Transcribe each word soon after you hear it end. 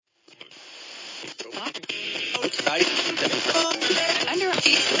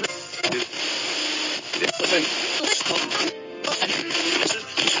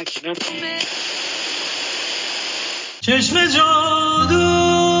چشم جادو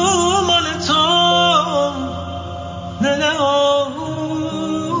مال تو، دل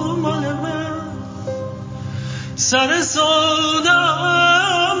مال من، سر سودا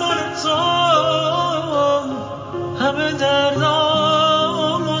مال تو، همه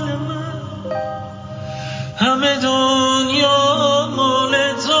دردا مال من، همه دنیا مال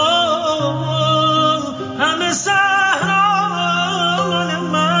تو، همه صحرا مال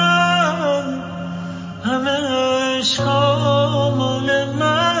من، همه عشقا مال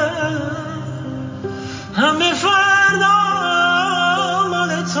من، همه فردا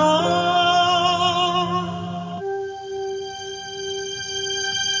مال تو.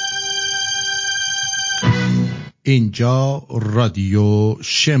 اینجا رادیو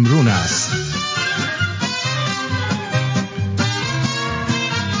شمرون است.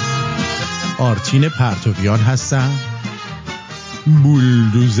 آرتین پرتویان هستم،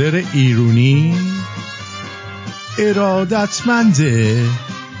 بولدوزر ایرونی، ارادتمند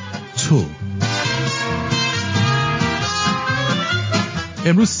تو.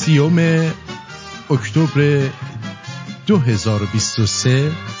 امروز 30 اکتبر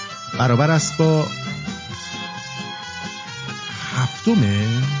 2023 برابر است با هفتم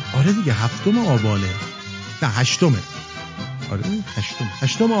آبانه، نه هشتمه، آره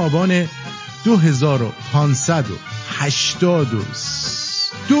هشتم آبان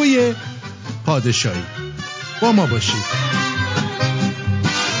 2582 پادشاهی. با ما باشید.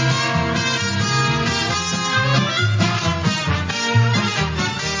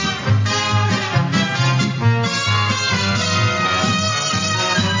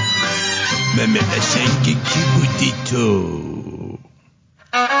 ممه قشنگی کی بودی تو؟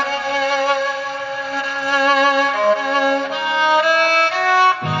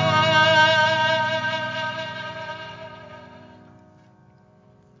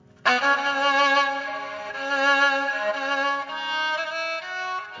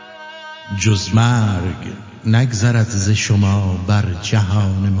 جز مرگ نگذرد ز شما بر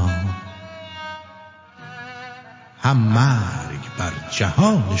جهان ما، هم مرگ بر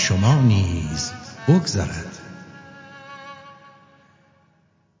جهان شما نیز بگذرد.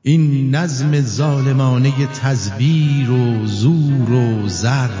 این نظم ظالمانه تزویر و زور و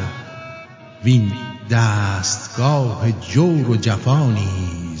زر، وین دستگاه جور و جفا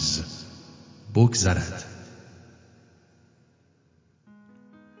نیز بگذرد.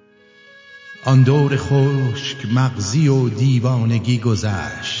 آن دور خشک مغزی و دیوانگی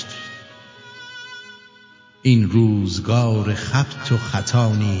گذشت، این روزگار خبط و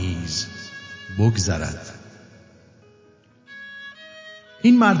خطا نیز بگذرد.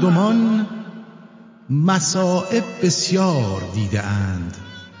 این مردمان مصائب بسیار دیده اند،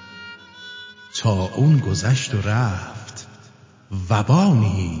 تا اون گذشت و رفت وبا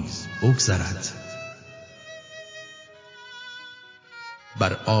نیز بگذرد.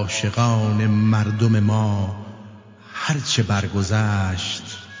 بر عاشقان مردم ما هرچه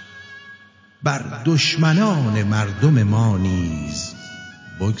برگذشت، بر دشمنان مردم ما نیز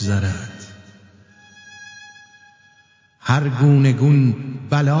بگذرد. هر گونه گون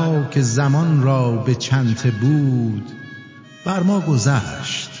بلا که زمان را به چنته بود، بر ما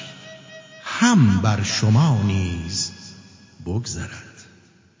گذشت هم بر شما نیز بگذرد.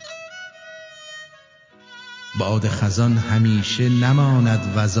 باد خزان همیشه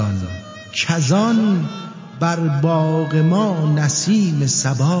نماند وزان، کزان بر باغ ما نسیم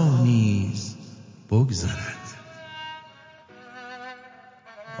صبا نیز بگذرد.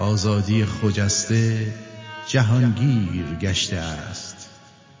 آزادی خجسته جهانگیر گشته است،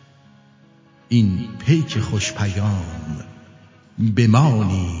 این پیک خوش پیام به ما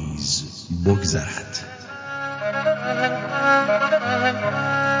نیز بگذرد.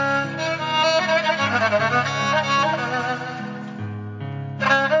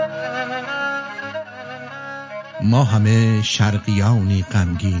 ما همه شرقیانی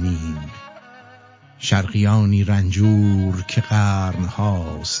غمگینیم، شرقیانی رنجور که قرن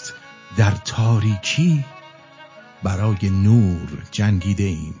هاست در تاریکی برای نور جنگیده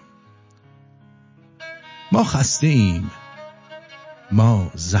ایم. ما خسته ایم،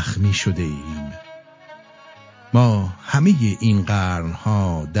 ما زخمی شده ایم، ما همه این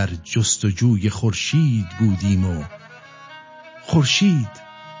قرنها در جستجوی خورشید بودیم و خورشید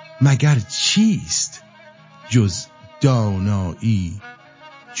مگر چیست جز دانایی،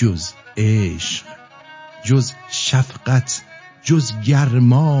 جز عشق، جز شفقت، جز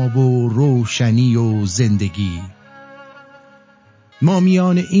گرما و روشنی و زندگی. ما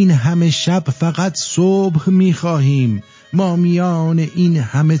میان این همه شب فقط صبح میخواهیم، ما میان این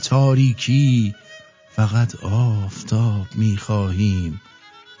همه تاریکی فقط آفتاب میخواهیم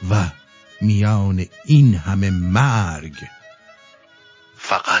و میان این همه مرگ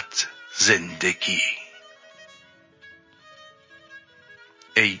فقط زندگی.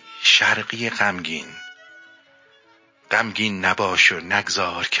 ای شرقی غمگین، غمگین نباش و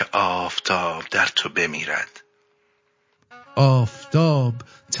نگذار که آفتاب در تو بمیرد. آفتاب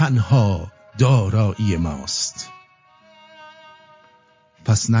تنها دارایی ماست،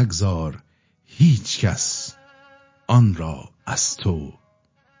 پس نگذار هیچ کس آن را از تو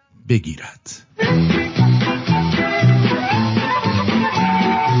بگیرد.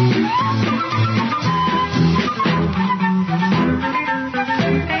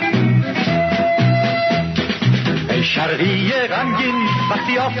 ای شرقی غمگین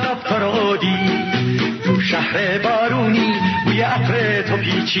وقتی آفتاب تو رو دید، تو شهر بارونی بوی عطر تو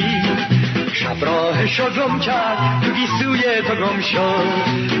پیچید، شب راهشو گم کرد تو گیسوی تو گم شد،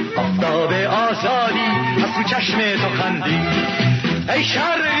 آفتاب آزادی از تو چشم تو خندید. ای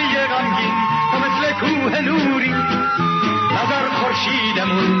شرقی غمگین تو مثل کوه نوری، نظر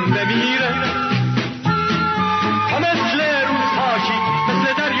خورشیدمون بمیره، تو مثل روز پاکی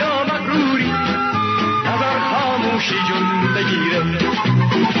مثل دریا مغروری، نظر خاموشی جون بگیره.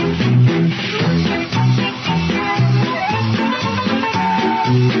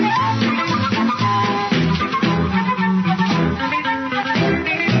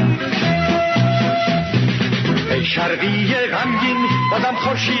 ای شرقی غمگین بازم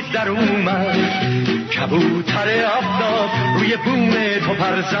خورشید در اومد، کبوتر آفتاب روی بوم تو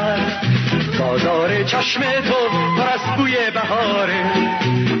پر زد، بازار چشم تو پر از بوی بهاره،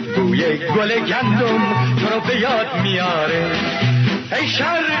 بوی گل گندم تو رو به یاد میاره. ای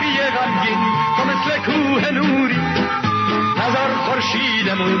شرقی غمگین تو مثل کوه نوری، نظر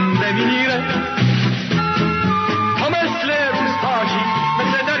خورشیدمون بمیره، تو مثل روز پاکی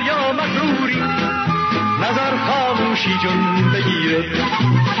مثل دریا مغروری، نظر خاموشی جون بگیره.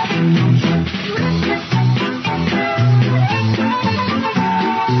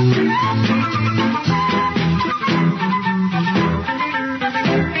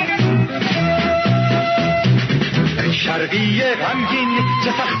 شرقی غمگین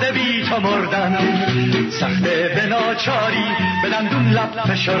چه سخته بی تو مردن، سخته به ناچاری به دندون لب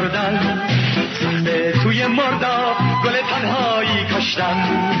فشردن، سخته توی مرداب گل تنهایی کشتن،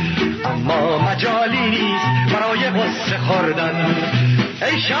 اما مجالی نیست برای غصه خوردن.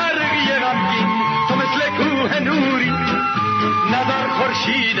 ای شرقی غمگین تو مثل کوه نوری، نظر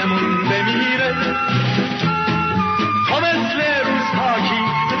خورشیدمون بمیره، تو مثل روز پاکی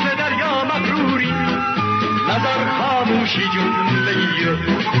مثل دریا مغروری، نظر خاموشی جون بگیره.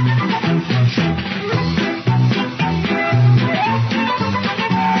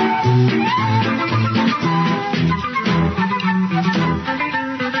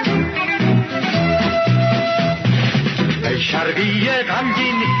 ای شرقی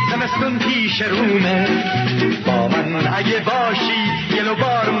غمگین زمستون پیش رومه، با من اگه باشی گل و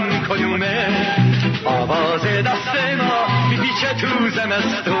بارون کدومه، آواز دست ما میپیچه تو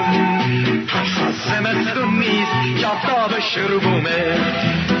زمستون، ترس از زمستون نیست که آفتاب شروبومه.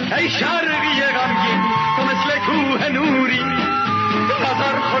 ای شرقی غمگین تو مثل کوه نوری،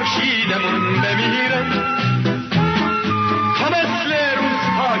 نظر خورشیدمون بمیره، تو مثل روز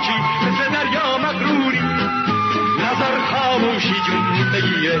پاکی مثل دریا مغروری، نظر خاموشی جون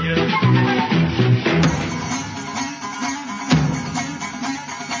بگیره.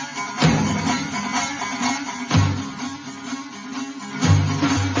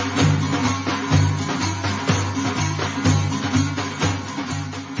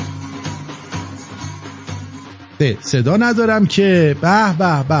 صدا ندارم که. به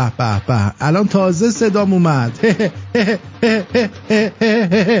به به به به، الان تازه صدام اومد.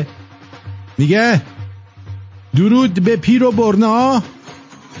 میگه درود به پیر و برنا.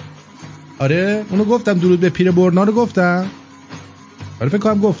 آره اونو گفتم، درود به پیر برنا رو گفتم. آره فکر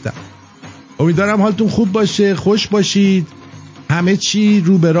کنم گفتم. امیدوارم حالتون خوب باشه، خوش باشید، همه چی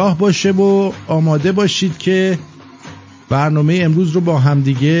رو به راه باشه و آماده باشید که برنامه امروز رو با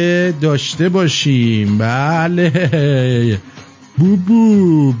همدیگه داشته باشیم. بله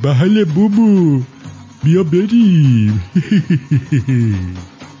بوبو، بله بوبو، بیا بریم.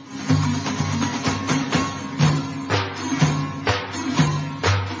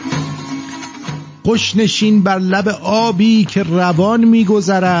 خوش نشین بر لب آبی که روان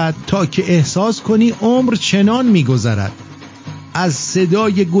می‌گذرد، تا که احساس کنی عمر چنان می‌گذرد. از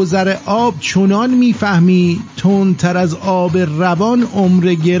صدای گذر آب چنان میفهمی تندتر از آب روان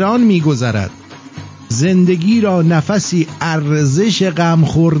عمر گران میگذرد. زندگی را نفسی ارزش غم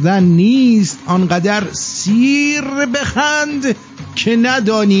خوردن نیست، آنقدر سیر بخند که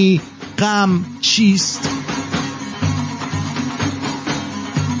ندانی غم چیست.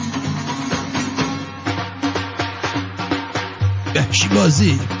 وحشی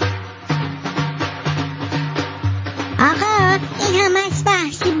بازی. آقا این همش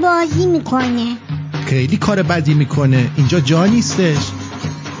وحشی بازی میکنه. خیلی کار بدی میکنه، اینجا جا نیستش.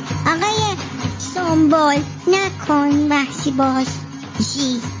 آقای سنبول نکن وحشی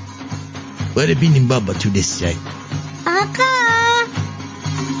بازی. برو بینیم بابا تونسته. آقا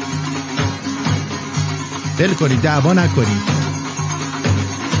بل کنی، دعوا نکنی.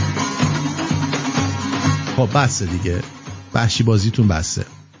 خب بسه دیگه، وحشی بازیتون بسه.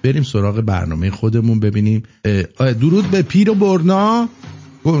 بریم سراغ برنامه خودمون ببینیم. درود به پیر و برنا.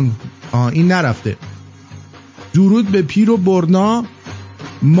 این نرفته. درود به پیر و برنا،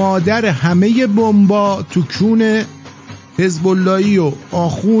 مادر همه بمبا تو کون حزب اللهی و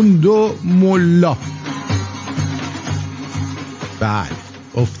آخوند و ملا. بله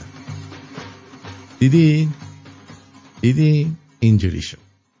افتاد. دیدین اینجوری شد.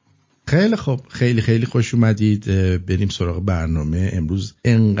 خیلی خوب، خیلی خیلی خوش اومدید. بریم سراغ برنامه. امروز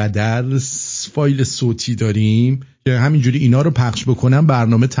انقدر فایل صوتی داریم که همینجوری اینا رو پخش بکنم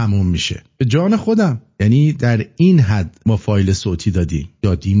برنامه تموم میشه. به جان خودم، یعنی در این حد ما فایل صوتی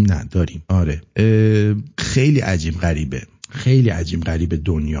دادیم نداریم. آره خیلی عجیب غریبه، خیلی عجیب غریبه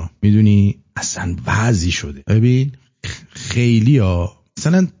دنیا. میدونی اصلا وضعی شده. ببین خیلی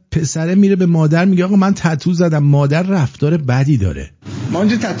مثلا پسره میره به مادر میگه آقا من تتو زدم، مادر رفتار بدی داره.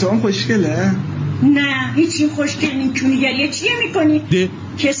 مانجا تتو هم خوشگله؟ نه هیچی خوشگل نیم. کونیگریه چیه میکنی؟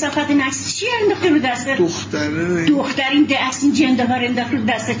 کثافت نقص چیه انداخته رو دسته؟ دخترین دست این جنده ها رو انداخته رو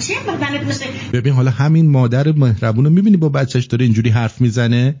دسته چیه بغدنت مثل؟ ببین حالا همین مادر مهربونو میبینی با بچهش داره اینجوری حرف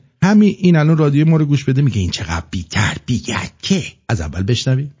میزنه. همین این الان رادیو ما رو گوش بده میگه این چقدر بی‌تربیت که. از اول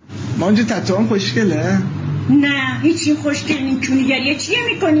بشنوی. مانجا تتو هم خوشگله؟ نه هیچی خوشگل نیم. کونیگریه چیه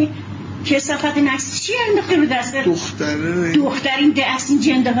میکنی؟ کثافت نقص چیه انداخته رو دسته؟ دخترین دست این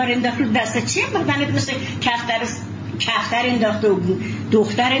جنده ها رو انداخته رو دسته چیه بغدنت مثل کفتر انداخته و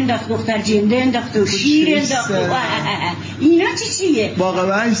دختر انداخته، دختر جنده انداخته و شیر انداخته. اینا چیه؟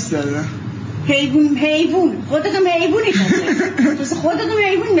 واقعا ایستاده. حیوان خودتون حیوانی مثل خودتون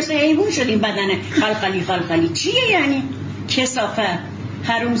حیوانی، مثل حیوان شدیم. بدن خلخلی چیه یعنی؟ کثافت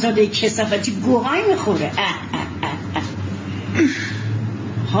حرومزاده کثافت چی گوهای میخوره.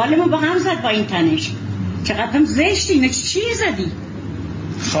 حال ما با هم زد با این تنش. چقدر هم زشتی. اینا چی زدی؟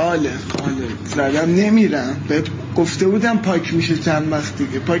 خاله زدم نمیرم. بهت گفته بودم پاک میشه چند وقت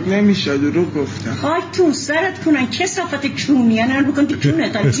دیگه. پاک نمیشه، دروغ گفتم. خاک تو سرت کنن کثافت کونیانه رو بکن تو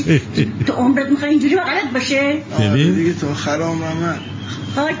کونه. تو عمرت میخوای اینجوری بغلت باشه؟ آره دیگه تو آخر عمرم.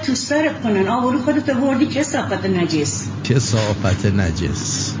 خاک تو سرت کنن. آوری خودت وردی کثافت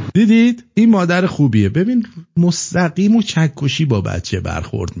نجس. دیدید این مادر خوبیه. ببین مستقیم و چکشی با بچه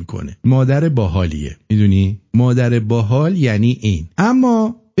برخورد میکنه. مادر باحالیه. میدونی مادر باحال یعنی این.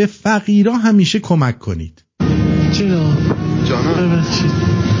 اما به فقیرا همیشه کمک کنید. جناب ببخشید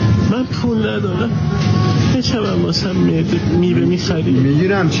من پول ندارم. بچم واسم میوه میخری؟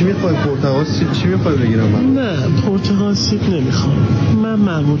 میگیرم. چی میخوای؟ پرتقال سیب چی میخوای بگیرم من؟ نه پرتقال سیب نمیخوام. من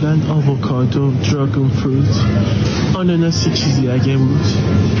معمولا آووکادو، دراگون فروت، آناناسی چیزی اگه بود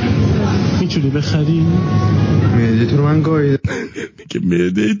میتونی بخری؟ معده تو رو من گاییدم. میگه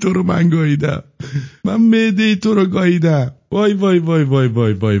معده تو رو من گاییدم. من معده تو رو گاییدم. وای وای وای وای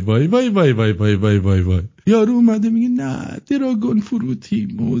وای وای وای وای وای وای وای وای وای وای. یارو اومده میگه نه دراگون فروتی،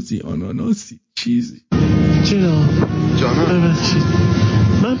 موزی، آناناسی چیزی. جناب ببخشید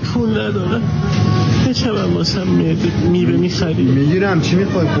من پول ندارم. بچم واسم میوه میخری؟ میگیرم. چی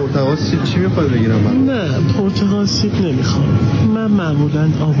میخوای؟ پرتقال سیب چی میخوای بگیرم من؟ نه پرتقال سیب نمیخوام. من معمولا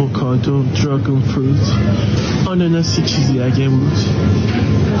آووکادو، دراگون فروت، آناناسی چیزی اگه بود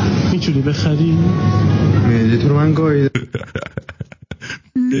میتونی بخری؟ معده تو رو من گاییدم.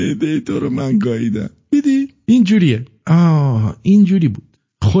 معده تو رو من گاییدم. دیدی اینجوریه. اینجوری بود.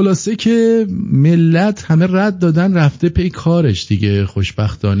 خلاصه که ملت همه رد دادن رفته پی کارش دیگه.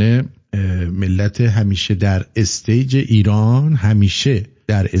 خوشبختانه ملت همیشه در استیج ایران، همیشه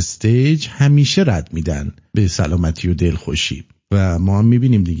در استیج همیشه رد میدن به سلامتی و دلخوشی و ما هم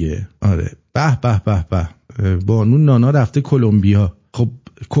میبینیم دیگه. آره به به به به. بانو نانا رفته کلمبیا. خب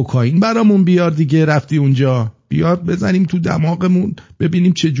کوکائین برامون بیار دیگه. رفتی اونجا بیار بزنیم تو دماغمون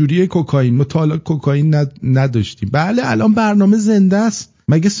ببینیم چه جوریه کوکائین. ما تا حالا کوکائین نداشتیم. بله الان برنامه زنده است.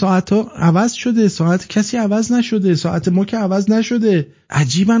 مگه ساعت ها عوض شده؟ ساعت کسی عوض نشده، ساعت ما که عوض نشده.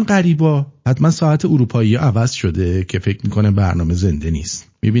 عجیبا غریبا. حتما ساعت اروپایی عوض شده که فکر میکنه برنامه زنده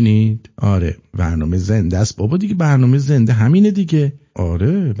نیست. میبینید؟ آره برنامه زنده است بابا دیگه. برنامه زنده همینه دیگه.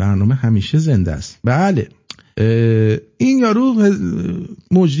 آره برنامه همیشه زنده است. بله. این یارو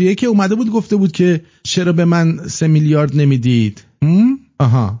مجریه که اومده بود گفته بود که چرا به من 3 میلیارد نمیدید.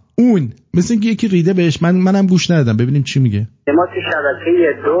 آها اون مثل اینکه یکی ریده بهش. منم گوش ندادم. ببینیم چی میگه. ما تو شبکه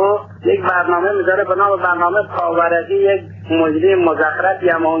 2 یک برنامه میذاره به نام برنامه پاورقی. یک مجری مزخرفی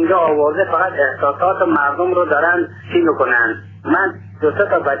هم اونجا آورده فقط احساسات مردم رو دارن چی میکنن. من 2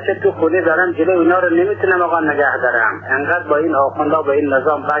 تا بچه تو خونه دارم جلوی اونا رو نمیتونم آقا نگه دارم. انقدر با این آخوندا با این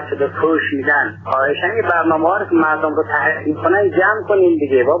نظام بچه به فروش میدن. خواهشن این برنامه ها رو که مردم رو تحریک میکنن جمع کنین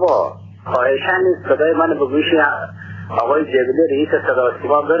دیگه بابا. خواهشن صدای من به گوش آقای جبلی رئیس صدا و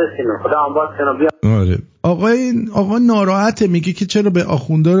سیما برسیم. خدا آمبادتون بیا. آره آقا ناراحته، میگه که چرا به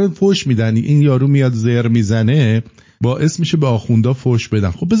آخوندا فوش میدن. این یارو میاد زر میزنه باعث میشه به آخوندا فوش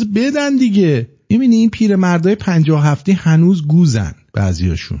بدن. خب بذار بدن دیگه. میبینی این پیرمردای 57 هنوز گوزن.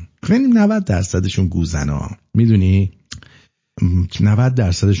 بعضیاشون خیلی 90% گوزن ها. میدونی 90%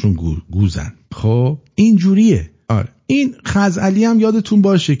 گوزن. خب این جوریه. آره این خزعلی هم یادتون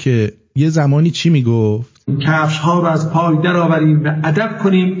باشه که یه زمانی چی میگفت؟ کفش ها رو از پای در آوریم و ادب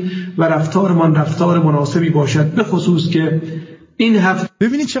کنیم و رفتارمان رفتار مناسبی باشد، به خصوص که این هفته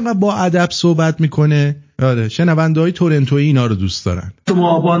ببینید چقدر با ادب صحبت میکنه. آره شنونده‌های تورنتویی اینا رو دوست دارن.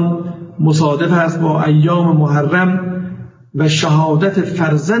 آبان مصادف است با ایام محرم و شهادت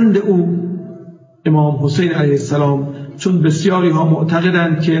فرزند او امام حسین علیه السلام، چون بسیاری ها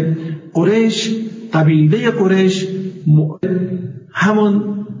معتقدند که قبیله قریش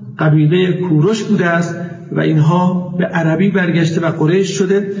همان قبیله کوروش بوده است و اینها به عربی برگشته و قریش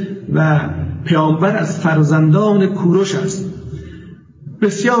شده و پیامبر از فرزندان کوروش است.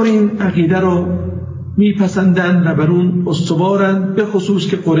 بسیار این عقیده رو میپسندند و بر اون استوارند، به خصوص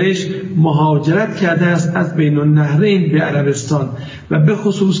که قریش مهاجرت کرده است از بین النهرین به عربستان و به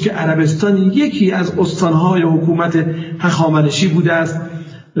خصوص که عربستان یکی از استانهای حکومت هخامنشی بوده است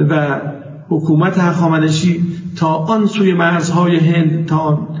و حکومت هخامنشی تا آن سوی مرزهای هند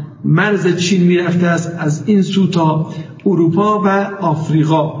تا مرز چین میرفته است، از این سو تا اروپا و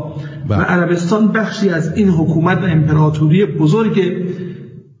آفریقا و عربستان بخشی از این حکومت و امپراتوری بزرگ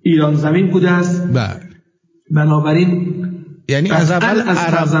ایران زمین بوده است. بنابراین یعنی از اول از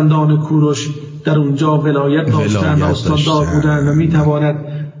فرزندان کوروش در اونجا ولایت داشتند و استاندار بودند و میتواند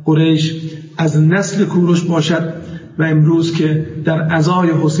قریش از نسل کوروش باشد و امروز که در عزای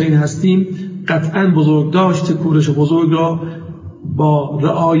حسین هستیم قطعا بزرگداشت کوروش بزرگ را با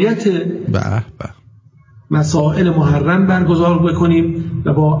رعایت مسائل محرم برگزار بکنیم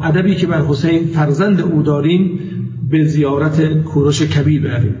و با ادبی که بر حسین فرزند او داریم به زیارت کوروش کبیر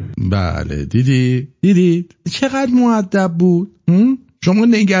برویم. بله دیدید چقدر مؤدب بود. شما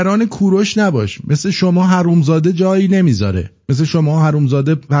نگران کوروش نباش. مثل شما حرومزاده جایی نمیذاره. مثل شما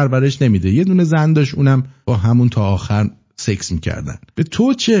حرومزاده پرورش نمیده. یه دونه زن داشت، اونم با همون تا آخر سکس میکردن. به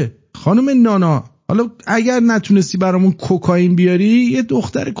تو چه خانم نانا؟ حالا اگر نتونستی برامون کوکائین بیاری، یه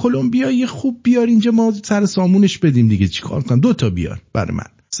دختر کلمبیایی خوب بیار اینجا ما سر سامونش بدیم دیگه. چیکار کنم؟ 2 تا بیار برای من.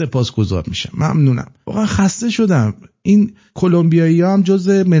 سپاسگزار میشم. ممنونم. واقعا خسته شدم. این کلمبیایی‌ها هم جز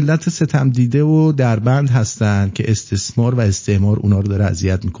ملت ستم دیده و دربند هستن که استثمار و استعمار اونا رو داره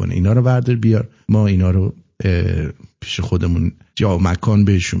اذیت میکنه. اینا رو بردار بیار، ما اینا رو پیش خودمون جا و مکان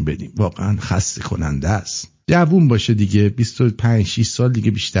بهشون بدیم. واقعا خسته کننده است. جوون باشه دیگه، 25-6 سال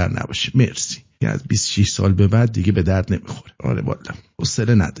دیگه بیشتر نباشه. مرسی. از 26 سال به بعد دیگه به درد نمیخوره. آره والله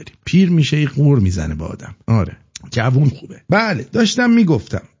حوصله نداریم. پیر میشه این قور میزنه به آدم. آره جوون خوبه. بله داشتم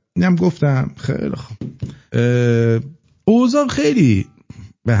میگفتم. اینم گفتم خیلی خوب. اوضاع خیلی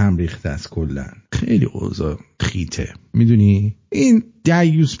به هم ریخته است کلن. خیلی اوضاع خیته. میدونی این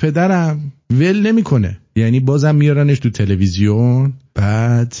دیوس پدرم ول نمیکنه. یعنی بازم میارنش تو تلویزیون،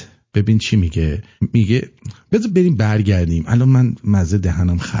 بعد ببین چی میگه. بذار بریم برگردیم. الان من مزه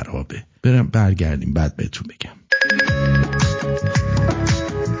دهنم خرابه. برم برگردیم بعد بهتون بگم.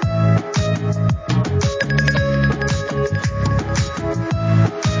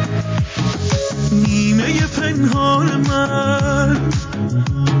 نیمه پنهان من،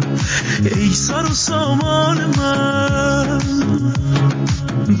 ای سر و سامان من،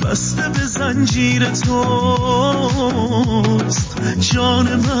 بسته به زنجیر توست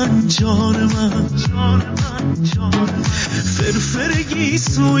جان من، جان من، جان من، جان. فرفرگی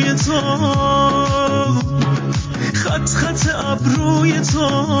سوی تو، خط خط ابروی تو،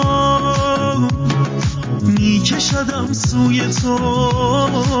 میکشدم سوی تو.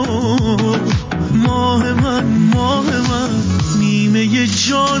 ماه من، ماه من، نیمه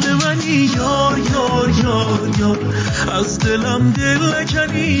جان منی یار یار یار یار، از دلم دل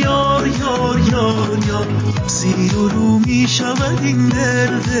نکنی یار یار یار یار، زیر و رو می شود این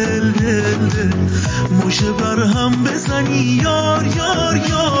دل دل دل دل، مژه بر هم بزنی یار یار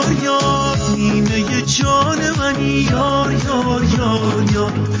یار یار، نیمه جان منی یار یار یار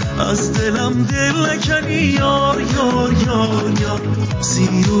یار، از دلم دل نکنی یار یار یار یار،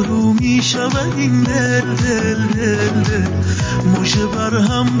 زیر و رو می شود این دل دل دل دل، مژه بر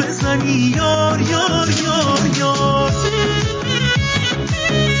هم بزنی یار یار یار یار.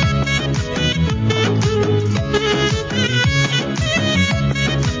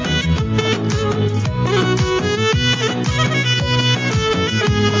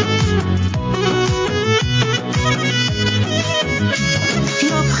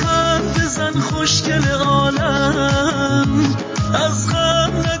 لبخند بزن خوشگل عالم، از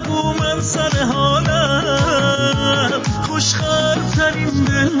غم نگو من سر حالم، خوشخلق‌ترین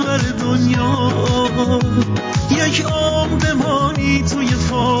دلبر دنیا، یک عام بمانی توی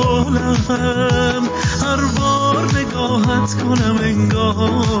فالم، هر بار نگاهت کنم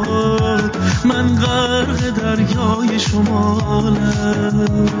انگار من غرق دریای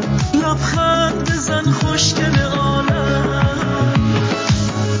شمالم. لبخند بزن خوشگل عالم،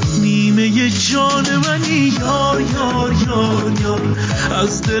 نیمه جان منی یار یار یار یار،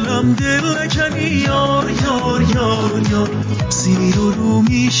 از دلم دل نکنی یار یار یار یار، زیر و رو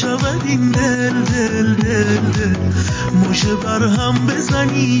می شود این دل دل دل دل، مژه بر هم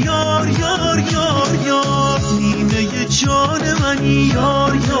بزنی یار یار یار یار، نیمه جان منی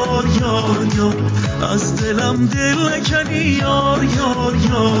یار یار یار یار، از دلم دل نکنی یار یار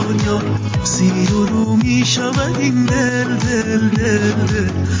یار یار، زیر و رو می شود این دل دل دل دل،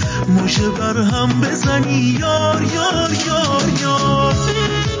 مژه بر هم بزنی یار یار یار یار.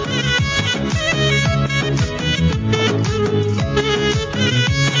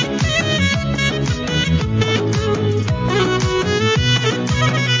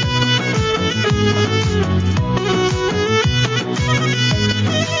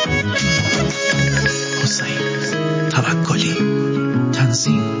 توکلی،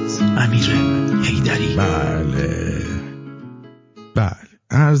 تنظیم امیر حیدری. بله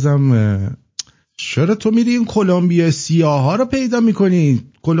عرضم، چرا تو میری این کلمبیا سیاه ها رو پیدا میکنی؟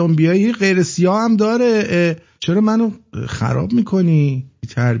 کلمبیایی غیر سیاه هم داره، چرا منو خراب میکنی؟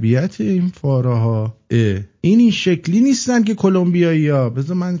 تربیت این فاره ها این شکلی نیستن که کلمبیایی ها.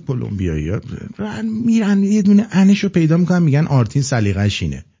 بذار من کلمبیایی ها میرن یه دونه انشو پیدا میکنن میگن آرتین سلیقه‌ش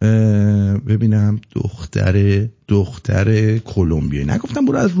اینه. ببینم دختر کلمبیایی، نگفتم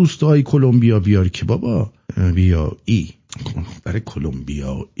برو از روستاهای کلمبیا بیار که بابا، بیا ای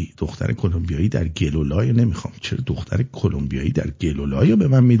دختر کلمبیایی در گلولای نمیخوام. چرا دختر کلمبیایی در گلولای به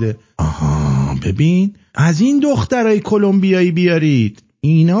من میده؟ آها ببین از این دخترای کلمبیایی بیارید،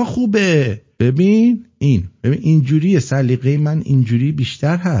 اینا خوبه. ببین اینجوری سلیقه من اینجوری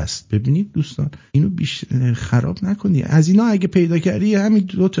بیشتر هست. ببینید دوستان اینو خراب نکنی. از اینا اگه پیدا کردی همین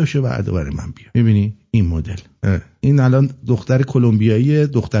 2 تاشو برای من بیا. ببینی این مدل، این الان دختر کلمبیایی،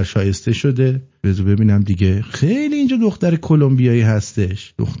 دختر شایسته شده. بذار ببینم دیگه، خیلی اینجا دختر کلمبیایی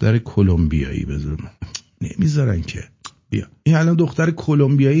هستش. دختر کلمبیایی بذار نمیذارن که. بیا این الان دختر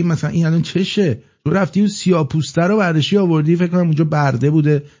کلمبیایی، مثلا این الان چشه؟ تو رفتی و سیاه‌پوسته رو برداشتی آوردی، فکر کنم اونجا برده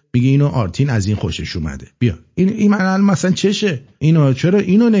بوده، میگه اینو آرتین از این خوشش اومده. بیا این الان مثلا چشه؟ اینو چرا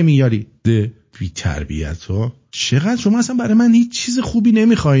اینو نمیاری؟ بی تربیت ها. چقدر شما اصلا برای من هیچ چیز خوبی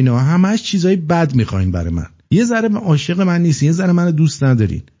نمیخواین ها، همش چیزای بد میخواین برای من. یه ذره عاشق من نیستین، یه ذره منو دوست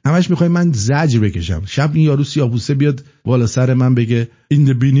ندارین، همش میخواین من زجر بکشم. شب این یارو سیاه‌پوسته بیاد بالا سر من بگه in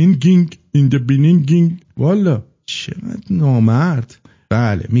the beginning والا چقدر نامرد.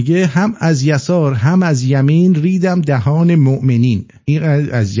 بله میگه هم از یسار هم از یمین ریدم دهان مؤمنین. این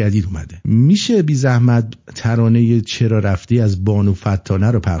از جدید اومده. میشه بی زحمت ترانه چرا رفتی از بانو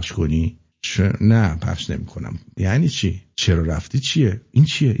فتانه رو پخش کنی؟ نه پخش نمی کنم. یعنی چی؟ چرا رفتی چیه؟ این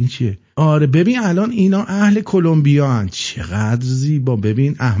چیه؟ آره ببین الان اینا اهل کلمبیا هن. چقدر زیبا.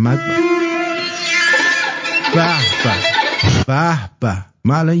 ببین احمد به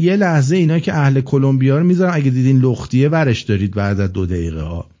من الان یه لحظه اینا که اهل کلمبیا رو میذارم، اگه دیدین لختیه ورش دارید بعد از 2 دقیقه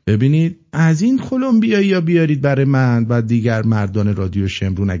ها. ببینید از این کلمبیایی ها بیارید برای من و دیگر مردان رادیو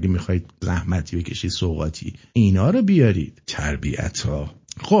شمرون، اگه میخواید زحمتی بکشید سوغاتی اینا رو بیارید. تربیت ها.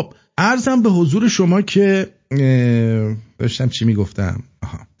 خب عرضم به حضور شما که داشتم چی میگفتم؟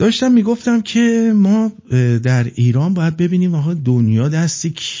 داشتم میگفتم که ما در ایران باید ببینیم واقعا دنیا دست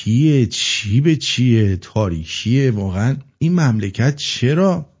کیه، چی به چیه، تاریکیه. واقعا این مملکت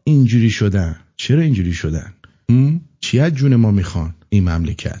چرا اینجوری شدن؟ چی از جون ما میخوان این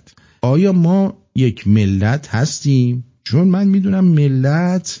مملکت؟ آیا ما یک ملت هستیم چون من میدونم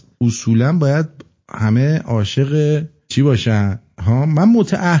ملت اصولا باید همه عاشق چی باشن ها.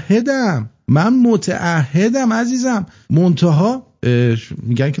 من متعهدم عزیزم. منتها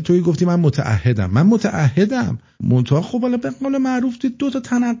میگن که توی گفتی من متعهدم. منتها خب حالا به قول معروف دو تا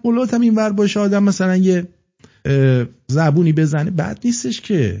تنقلات هم اینور باشه، آدم مثلا یه زبونی بزنه بد نیستش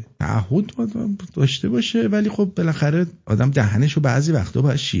که تعهد داشته باشه، ولی خب بالاخره آدم دهنشو بعضی وقتا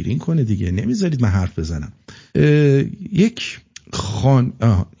باید شیرین کنه دیگه. نمیذارید من حرف بزنم. یک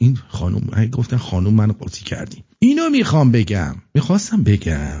این خانم گفتن خانم منو قاطی کردی. اینو میخواستم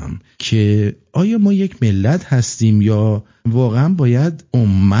بگم که آیا ما یک ملت هستیم یا واقعا باید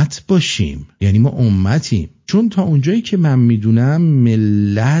امت باشیم؟ یعنی ما امتیم. چون تا اونجایی که من میدونم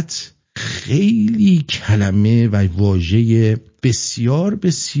ملت خیلی کلمه و واژه بسیار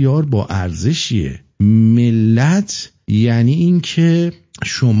بسیار با ارزشیه. ملت یعنی این که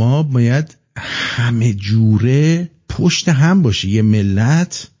شما باید همه جوره پشت هم باشی. یه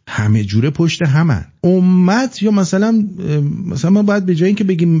ملت همه جوره پشت همن. امت یا مثلا ما باید به جای اینکه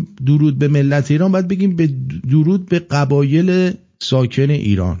بگیم درود به ملت ایران باید بگیم به درود به قبایل ساکن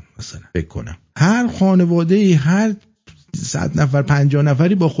ایران. مثلا فکر کنم هر خانواده هر 100 نفر 50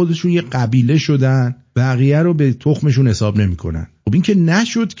 نفری با خودشون یه قبیله شدن، بقیه رو به تخمشون حساب نمی‌کنن. خب این که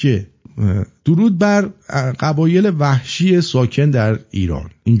نشد که. درود بر قبایل وحشی ساکن در ایران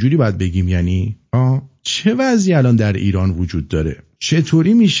اینجوری باید بگیم. یعنی چه وضعی الان در ایران وجود داره؟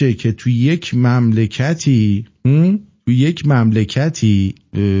 چطوری میشه که توی یک مملکتی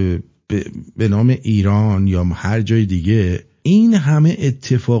به نام ایران یا هر جای دیگه این همه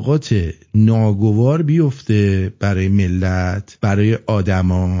اتفاقات ناگوار بیفته برای ملت، برای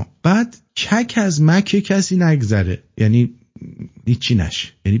آدما، بعد چک از مکه کسی نگذره، یعنی هیچی نشه،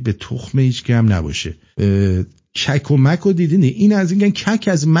 یعنی به تخم هیچ که هم نباشه. چک و مک دیدین؟ این از این چک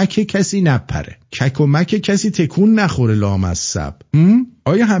از مکه کسی نپره، چک و مک کسی تکون نخوره لامصب.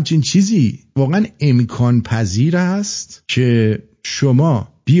 آیا همچین چیزی واقعا امکان پذیر است که شما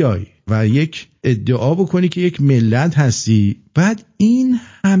بیای و یک ادعا بکنی که یک ملت هستی، بعد این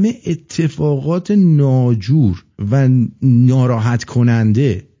همه اتفاقات ناجور و ناراحت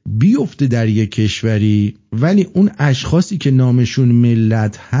کننده بیفته در یک کشوری، ولی اون اشخاصی که نامشون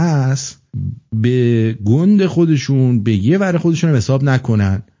ملت هست به گند خودشون، به یه ور خودشون حساب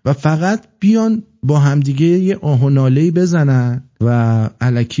نکنن و فقط بیان با همدیگه یه آه و ناله‌ای بزنن و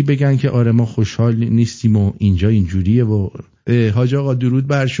الکی بگن که آره ما خوشحال نیستیم و اینجا اینجوریه و حاج آقا درود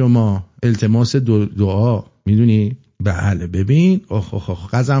بر شما، التماس دعا. میدونی؟ بله ببین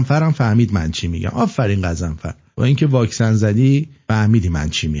قزنفرم فهمید من چی میگم. آفرین قزنفر، با اینکه واکسن زدی فهمیدی من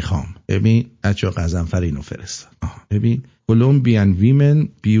چی میخوام. ببین بچه‌ها قزنفر اینو فرستاد. ببین Colombian women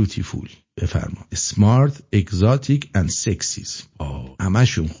beautiful، بفرما smart exotic and sexy.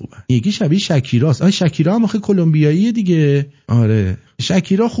 همشون خوبه. یکی شبیه شکیراست. شکیرا هم آخه کلمبیاییه دیگه. آره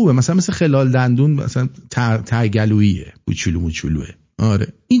شکیرا خوبه، مثلا مثل خلال دندون، مثلا ترگلوییه، کوچولوه. آره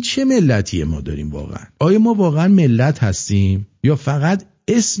این چه ملتیه ما داریم واقعا؟ آیا ما واقعا ملت هستیم یا فقط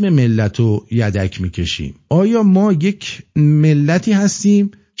اسم ملت رو یدک میکشیم؟ آیا ما یک ملتی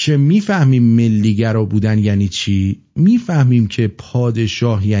هستیم که میفهمیم ملیگرا بودن یعنی چی؟ میفهمیم که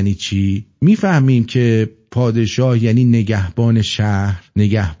پادشاه یعنی چی؟ میفهمیم که پادشاه یعنی نگهبان شهر،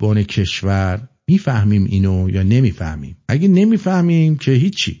 نگهبان کشور؟ میفهمیم اینو یا نمیفهمیم؟ اگه نمیفهمیم که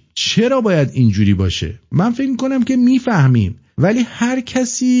هیچی. چرا باید اینجوری باشه؟ من فکر میکنم که میفهمیم، ولی هر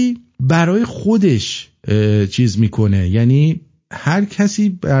کسی برای خودش چیز میکنه. یعنی هر کسی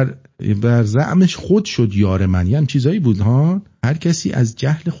بر زعمش خود شد یار من، یعنی چیزایی بود ها. هر کسی از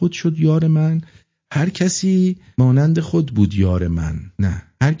جهل خود شد یار من، هر کسی مانند خود بود یار من. نه،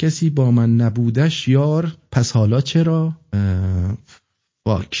 هر کسی با من نبودش یار، پس حالا چرا؟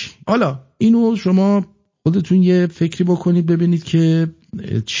 حالا اینو شما خودتون یه فکری بکنید ببینید که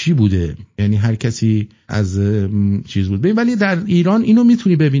چی بوده. یعنی هر کسی از چیز بود. ببین ولی در ایران اینو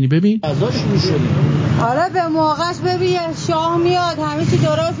میتونی ببینی. ببین ازاش میشه. آره به موقعش ببین شاه میاد همه چی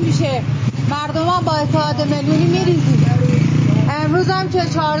درست میشه، مردم هم با اتحاد ملیونی میریزید. امروز هم که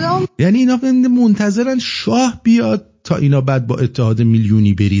 14، یعنی اینا منتظرن شاه بیاد تا اینا بعد با اتحاد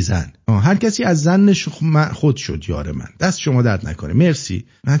میلیونی بریزن. هر کسی از زنش خود شد یار من. دست شما درد نکنه. مرسی.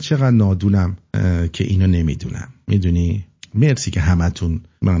 من چقدر نادونم که اینو نمیدونم. میدونی؟ مرسی که همتون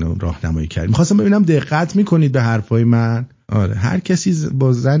منو راهنمایی کردید. می‌خواستم ببینم دقت میکنید به حرفای من. آره هر کسی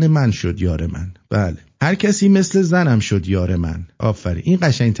با زن من شد یار من. بله هر کسی مثل زنم شد یار من. آفرین. این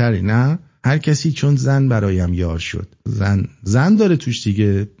قشنگتره نه؟ هر کسی چون زن برایم یار شد. زن داره توش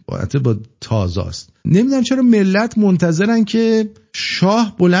دیگه، با تازاست. نمیدونم چرا ملت منتظرن که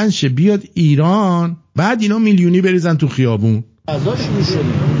شاه بلند شه بیاد ایران، بعد اینا میلیونی بریزن تو خیابون. ازاش میشه.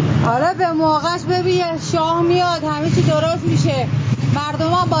 حالا به موقعش ببین شاه میاد همه چی درست میشه.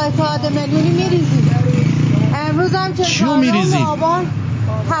 مردمان با اتحاد ملیونی میریزیم. امروز هم که 14 آبان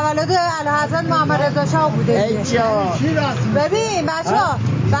تولد اعلیحضرت محمد رضا شاه بوده. ببین بچه‌ها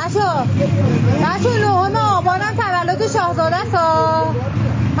 9 آبان هم تولد شاهزاده است.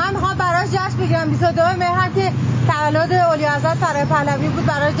 من میخوام براش جشن بگیرم. 22 مهر هم که تولد اولیاءحضرت فرای پهلوی بود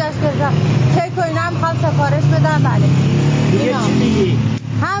براش جشن بگیرم. کیک و اینا میخوام سفارش بدم. بله دیگه چی میگی؟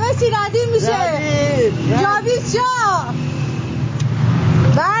 همه چی ردیف میشه. جاوید شاه.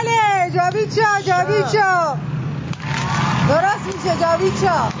 بله جاوید شاه درست میشه. جاوید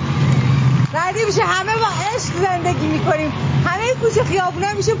شاه ردیف میشه. همه با عشق زندگی میکنیم. همه کوچه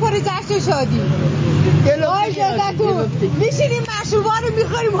خیابونه میشه پر جشن و شادی. آی جازتون میشینیم مشروبا رو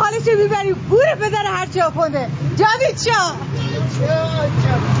میخوریم حالشو میبریم. گوره پدر هرچی آخونده. جاوید شاه.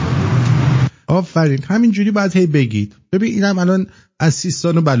 آفرین همینجوری باید هی بگید. ببین اینم الان از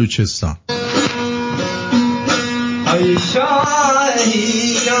سیستان و بلوچستان. ای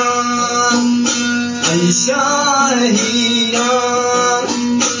شاهیان ای شاهیان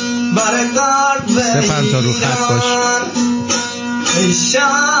برگرد به سپن تا رو خط باش. ای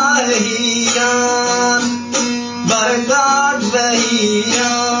شاهیان برگرد به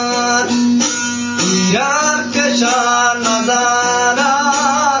ایران کشان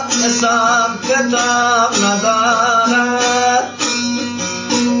ندارد حساب کتاب ندارد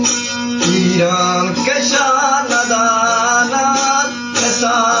ایران کشان ندارد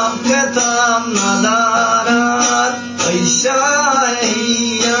حساب کتاب ندارد ای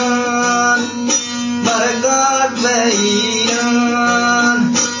شاهیان برگرد به ایران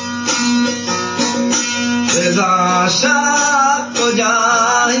رضا شاه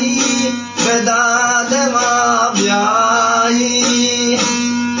کجایی به داد ما بیایی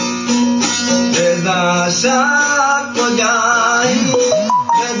رضا شاه کجایی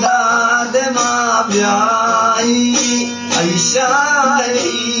به داد ما بیایی ای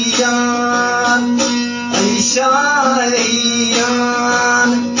شاهیان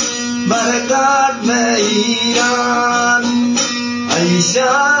برگرد به ایران ای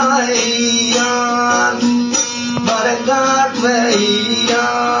شاهیان برگرد به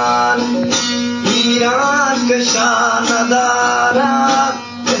ایران کشان ندارد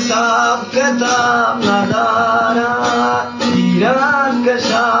حساب کتاب ندارد ایران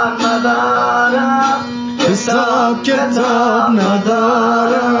کشان ندارد حساب کتاب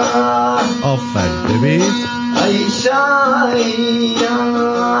ندارد. آفرین ببین ای شاهیان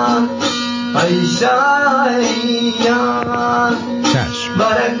چشم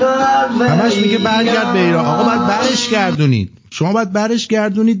همش میگه برگرد به ایران. آقا باید برش گردونید. شما باید برش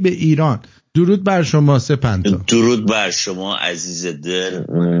گردونید به ایران. درود بر شما سپنتا. درود بر شما عزیز دل.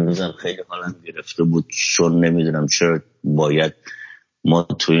 من خیلی حالم گرفته بود چون نمیدونم چرا باید ما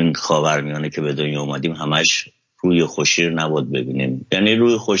تو این خاورمیانه که به دنیا اومدیم همش روی خوشیر نباید ببینیم. یعنی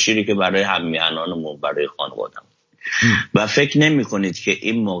روی خوشیری که برای هممیهنانمون برای خانوادم و فکر نمی کنید که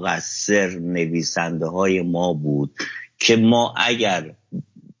این مقصر نویسنده های ما بود که ما اگر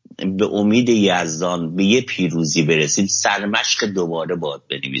به امید یزدان به یه پیروزی برسیم سرمشق دوباره باید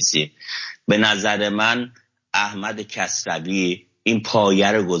بنویسیم. به نظر من احمد کسروی این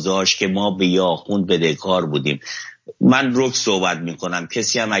پایه رو گذاشت که ما به یاخون بدهکار بودیم. من رک صحبت میکنم،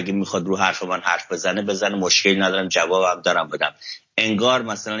 کسی هم اگه میخواد رو حرف من حرف بزنه مشکلی ندارم، جوابم دارم بدم. انگار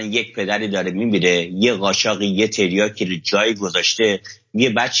مثلا یک پدری داره میمیره، یه قاچاقی یه تریاکی رو جایی گذاشته، یه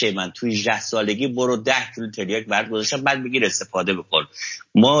بچه من توی 18 سالگی برو 10 کیلو تریاک برات گذاشتم بعد بگیر استفاده بکن.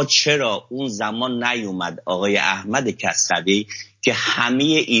 ما چرا اون زمان نیومد آقای احمد کسروی که همه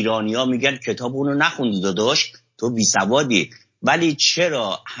ایرانی‌ها میگن کتاب اونو نخوندی داداش تو بیسوادی، ولی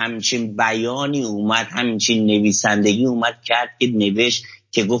چرا همچین بیانی اومد، همچین نویسندگی اومد کرد که نوشت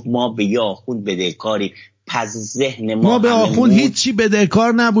که گفت ما به یه آخوند بدهکاری. پس ذهن ما به آخوند هیچی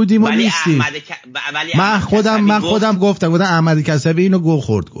بدهکار نبودیم و نیستیم. من خودم گفتم احمد کسروی اینو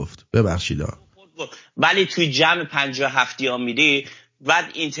گفت ببخشید. ولی توی جمع 57 ها میری بعد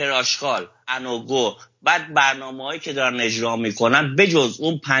اینترآشغال انوگو بعد برنامه‌هایی که دارن اجرا میکنن بجز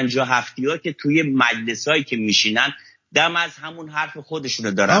اون 57 ها که توی مجلسایی که میشینن دم از همون حرف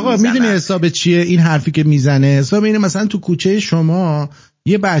خودشونو دارن آقا میزنن. میدونی حساب چیه این حرفی که میزنه؟ حساب اینه مثلا تو کوچه شما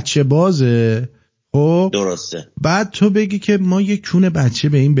یه بچه بازه، خب درسته، بعد تو بگی که ما یک چونه بچه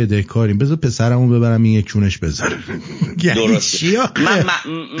به این بدهکاریم، بذار پسرمو ببرم این یک چونش بذاره. درسته.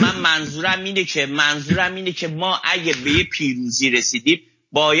 من منظورم اینه که ما اگه به یه پیروزی رسیدیم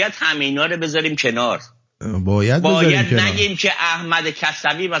باید همه اینا رو بذاریم کنار. باید نگیم که احمد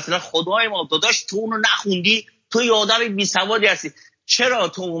کسروی مثلا خدای ما داداش تو اونو نخوندی، تو یه آدم بیسوادی هستی. چرا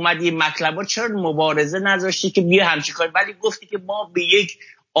تو اومدی این مطلبا، چرا مبارزه نذاشتی که بیا همچین کاری، ولی گفتی که ما به یک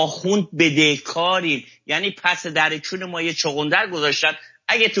آخوند بدهکاریم، یعنی پس در چون ما یه چغندر گذاشتن،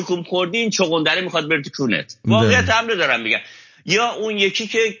 اگه تو کم خوردی این چغندره میخواد بره تو کونت. واقعیت هم دارم میگم. یا اون یکی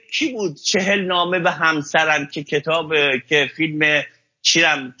که کی بود، 40 نامه به همسرم که کتاب که فیلم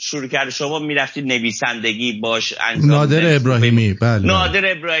چیرم شروع کرده، شما میرفتید نویسندگی باش انجام. نادر ابراهیمی. بله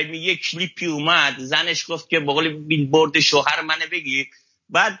نادر ابراهیمی یک کلیپی اومد، زنش گفت که بقول بیلبورد شوهر منه بگی،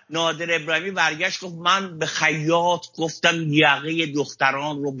 بعد نادر ابراهیمی برگشت گفت من به خیاط گفتم یقه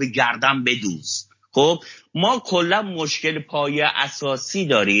دختران رو به گردن بدوز. خب ما کلا مشکل پایه اساسی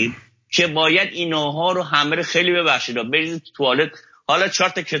داریم که باید اینها رو همه خیلی ببخشید بریزید تو توالت. حالا 4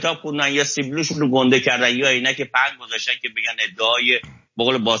 تا کتاب خوندن یا سیبلوشون رو گنده کردن یا اینا که پنگ گذاشتن که بگن ادعای به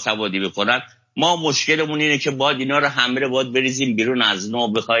قول باسوادی بکنن. ما مشکلمون اینه که باید اینا رو همه باید بریزیم بیرون از نو،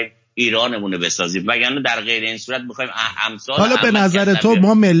 بخوایم ایرانمون رو بسازیم، وگرنه در غیر این صورت بخوایم امثال. حالا به نظر تو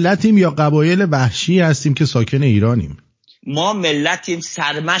ما ملتیم یا قبایل وحشی هستیم که ساکن ایرانیم؟ ما ملتیم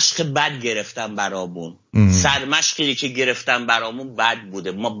سرمشق بد گرفتن برامون. سرمشقی که گرفتن برامون بد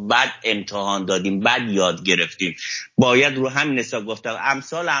بوده، ما بد امتحان دادیم، بد یاد گرفتیم. باید رو همین حساب گفتم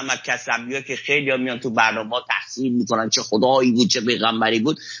امثال احمد کسبی‌ها که خیلی ها میان تو برنامه تحصیل میکنن چه خدایی بود چه پیغمبری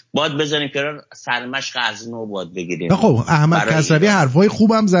بود، باید بزنیم که سرمشق از نو باید بگیریم. خب احمد کسبی حرفای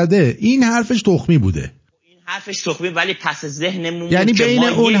خوبم زده، این حرفش تخمی بوده. این حرفش تخمی، ولی پس ذهنمون یعنی بین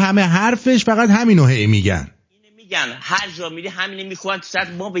اون همه حرفش فقط همینو میگن. هر جا میری همینه میخوان تو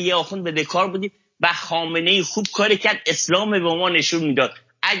سر. ما به یه آخوند بدهکار بودیم و خامنه‌ای خوب کاری کرد، اسلام به ما نشون میداد.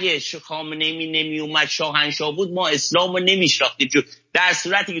 اگه خامنه‌ای نمی اومد شاهنشاه بود ما اسلامو نمیشناختیم، در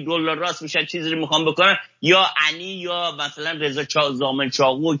صورتی که دلار راست میشن چیزی رو میخوان بکنن یا انی یا مثلا رضا زامن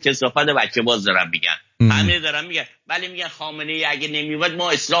چاقو و کثافت بچه باز دارن میگن، همین دارن میگن، ولی میگن خامنه‌ای اگه نمی اومد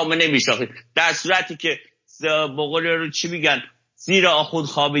ما اسلامو نمیشناختیم، در صورتی که بقول رو چی میگن زیر آخوند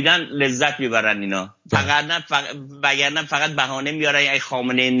خوابیدن لذت میبرن اینا. وگرنه فقط بهانه میارن ای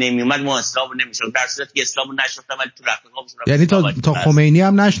خامنه‌ای نمیومد ما اسلامو نمیشناختیم، در صورتی که اسلامو نشناختن ولی تو رفیقامشون. یعنی تا خمینی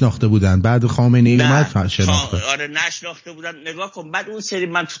هم نشناخته بودن، بعد خامنه‌ای اومد شناخته. آره نشناخته بودن. نگاه کن بعد اون سری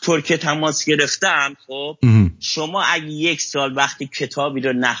من تو ترکیه تماس گرفتم. خب شما اگه 1 سال وقتی کتابی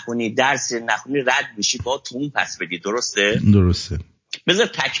رو نخونی، درسی رو نخونی، رد میشی، با تو اون پس بدی. درسته. بذار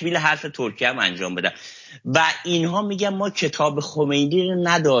تکمیل حرف ترکیه هم انجام بدم. و اینها میگن ما کتاب خمینی رو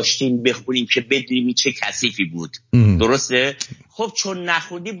نداشتیم بخونیم که بدونیم چه کثیفی بود. درسته؟ خب چون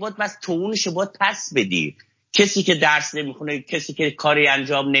نخوندی باید بس توونش باید پس بدی. کسی که درس نمیخونه، کسی که کاری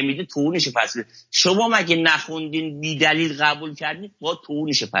انجام نمیده توونش پس بدید. شما مگه نخوندین بی دلیل قبول کردید، باید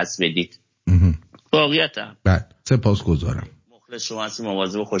توونش پس بدید. واقعیتم. بله سپاسگزارم. مخلص شما هستی،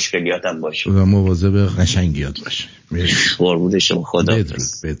 مواظب خوشگلیاتم باشید و مواظب قشنگیات باش. مرسی. قربون شما. خدا.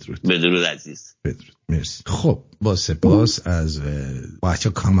 بدرود عزیز. بدرود. مرسی. خب با سپاس از بچه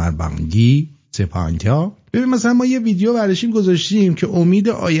کامربندی سپانتا. ببین مثلا ما یه ویدیو براشیم گذاشتیم که امید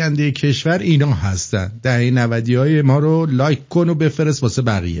آینده کشور اینا هستن. دهه 90های ما رو لایک کن و بفرست واسه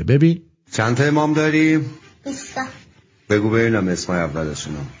بقیه. ببین چند تا امام داریم؟ 20. بگو ببینم اسمای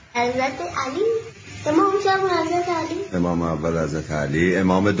اولشون. حضرت علی. امام جمع حضرت علی. امام اول حضرت علی.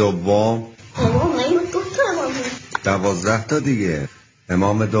 امام دوم 12 تا دیگه.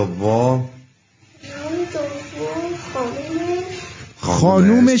 امام دوم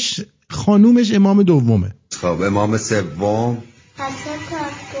خانومش امام دومه. خب امام سوم حضرت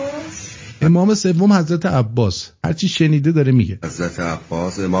عباس. امام سوم حضرت عباس. هرچی شنیده داره میگه. حضرت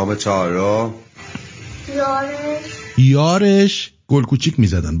عباس. امام چهارم یارش گل کوچیک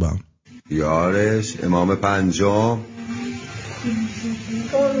میزدن با هم. یارش. امام پنجم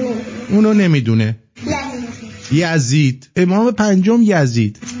اونو نمیدونه. یزید. امام پنجم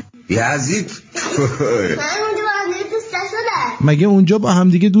یزید. مگه اونجا با هم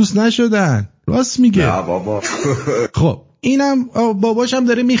دیگه دوست نشدن؟ راست میگه. نه بابا. خب اینم باباش هم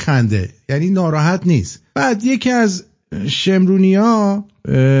داره میخنده، یعنی ناراحت نیست. بعد یکی از شمرونیا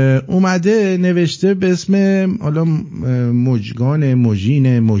اومده نوشته به اسم حالا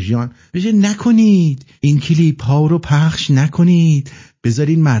موژیان بشه نکنید این کلیپ ها رو پخش نکنید،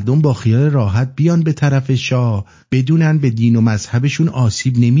 بذارین مردم با خیال راحت بیان به طرف شاه، بدونن به دین و مذهبشون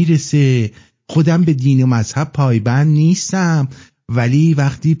آسیب نمیرسه. خودم به دین و مذهب پایبند نیستم، ولی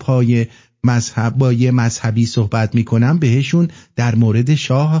وقتی با یه مذهبی صحبت میکنم بهشون در مورد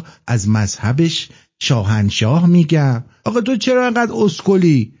شاه از مذهبش شاهنشاه میگم. آقا تو چرا انقدر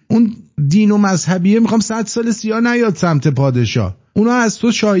اسکلی؟ اون دین و مذهبیه میخوام 100 سال سیاه نیاد سمت پادشاه، اونا از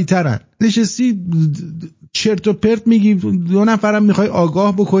تو شاهی ترن. نشستی چرت و پرت میگی، 2 نفرم میخوای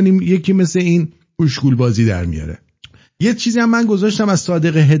آگاه بکنیم، یکی مثل این اشکول بازی در میاره. یه چیزی هم من گذاشتم از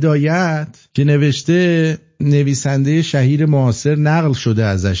صادق هدایت که نوشته، نویسنده شهیر معاصر، نقل شده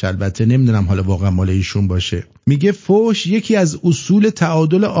ازش، البته نمیدونم حالا واقعا مال ایشون باشه، میگه فحش یکی از اصول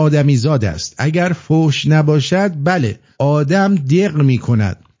تعادل آدمیزاد است. اگر فحش نباشد بله آدم دق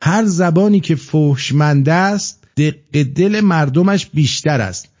میکند. هر زبانی که فحشمند است دق دل مردمش بیشتر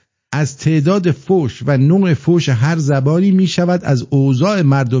است. از تعداد فحش و نوع فحش هر زبانی می شود از اوضاع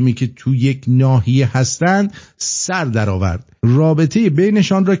مردمی که تو یک ناحیه هستند سر درآورد، رابطه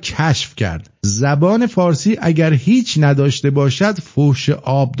بینشان را کشف کرد. زبان فارسی اگر هیچ نداشته باشد فحش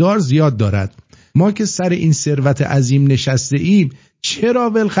آبدار زیاد دارد. ما که سر این ثروت عظیم نشسته ایم چرا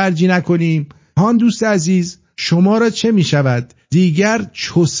ولخرجی نکنیم؟ هان دوست عزیز، شما را چه می شود؟ دیگر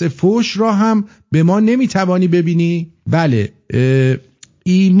چوس فحش را هم به ما نمی توانی ببینی؟ بله،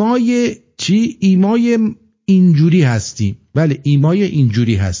 ایمای اینجوری هستیم. بله ایمای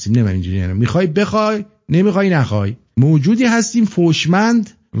اینجوری هستیم، نه من اینجوری نه. میخوای بخوای، نمیخوای نخوای، موجودی هستیم فحشمند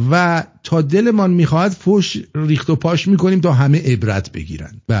و تا دلمان میخواد فحش ریخت و پاش میکنیم تا همه عبرت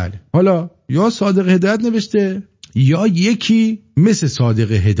بگیرن. بله، حالا یا صادق هدایت نوشته یا یکی مثل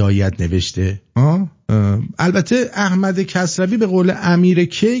صادق هدایت نوشته. البته احمد کسروی به قول امیر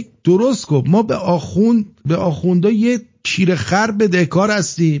کیک درست گفت، ما به آخوندا یه کیر خر بدهکار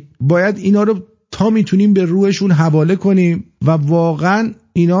هستیم، باید اینا رو تا میتونیم به روحشون حواله کنیم و واقعا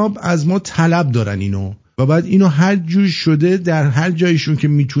اینا از ما طلب دارن اینو، و بعد اینو هر جور شده در هر جایشون که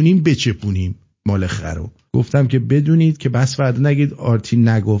میتونیم بچپونیم مال خرو. گفتم که بدونید که بس فردا نگید آرتین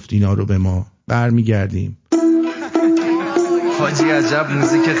نگفت اینا رو به ما. برمیگردیم. حاجی عجب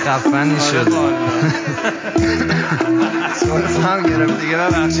موزیک خفنی شده. هم گرفت دیگه،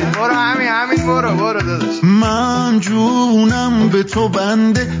 ببخشید. برو همین برو داداش. من جونم به تو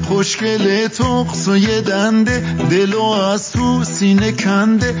بنده، خوشگل تقص و یه دنده، دلو از تو سینه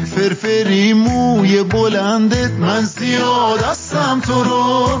کنده، فرفری موی بلنده. من زیاد هستم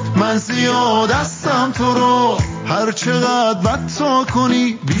تو رو، هر چقدر بد تا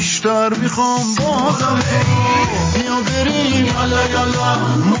کنی بیشتر میخوام بازم تو. بیا بریم یالا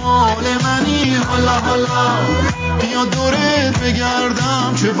مال منی حالا، بیا دورت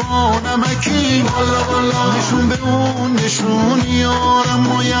بگردم چه با نمکی والا. نشون به اون نشون یارم،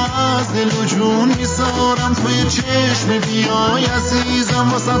 مایه از دل و جون میذارم، توی چشم بیای عزیزم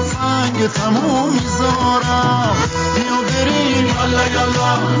واسه سنگ تموم میذارم. بیا بریم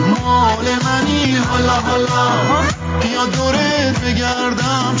یالا مال منی حالا، بیا دورت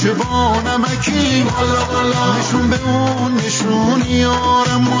بگردم چه با نمکی والا. نشون به اون نشون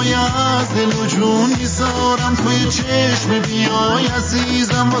یارم، مایه از دل و جون میذارم، توی چشم بیای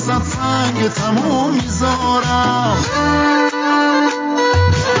عزیزم واسه سنگ تموم میذارم.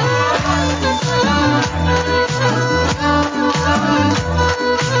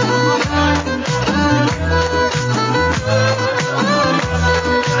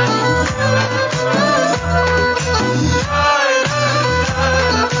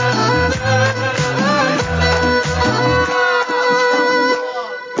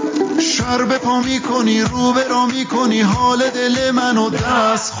 به پا میکنی رو به را میکنی، حال دل منو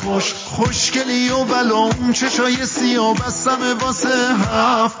دست خوشگلی و بلام، چشای سیاه بستم واسه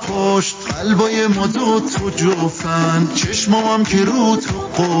هفت پشت، قلبای ما تو جفتن، چشمام که رو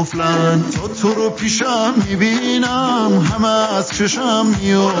تو قفلن، تو رو پیشم میبینم همه از چشم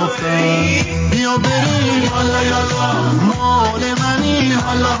میافتن. بیا بریم یالا مال منی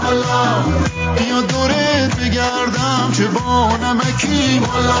حالا، بیا دورت بگردم چه با نمکی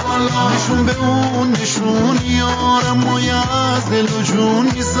والا. نشون به اون نشون یارم، مایه از دل و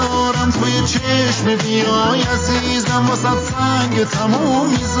جون میذارم، توی چشم بیای عزیزم واسه سنگ تموم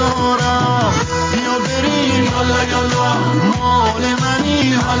میذارم. بیا بریم یالا مال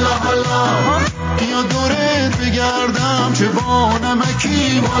منی حالا، بیا دورت بگردم چه با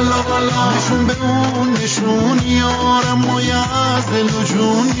نمکی والا. نشون به اون نشون یارم، مایه از دل و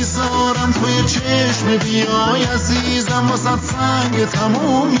جون میذارم، توی چشم بیای عزیزم واسه سنگ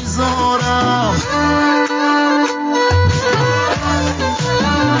تموم میذارم.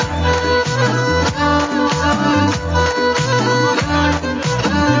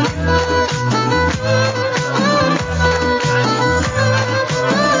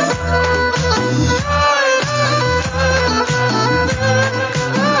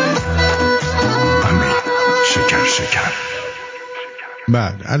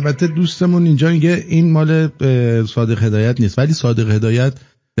 بله، البته دوستمون اینجا میگه این مال صادق هدایت نیست، ولی صادق هدایت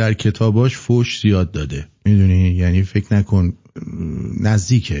در کتاباش فحش زیاد داده، میدونی، یعنی فکر نکن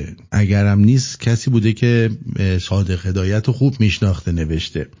نزدیکه، اگرم نیست کسی بوده که صادق هدایت رو خوب میشناخته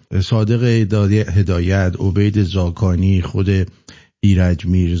نوشته. صادق هدایت، عبید زاکانی، خود ایرج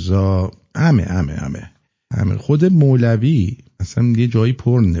میرزا، همه خود مولوی اصلا یه جایی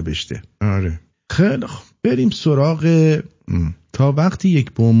پر نوشته. آره خیلی خوب، بریم سراغ تا وقتی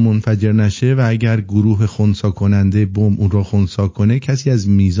یک بمب منفجر نشه و اگر گروه خنثی کننده بمب اون را خنثی کنه، کسی از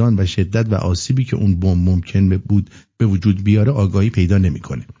میزان و شدت و آسیبی که اون بمب ممکن به وجود بیاره آگاهی پیدا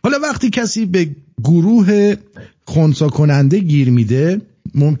نمیکنه. حالا وقتی کسی به گروه خنثی کننده گیر میده،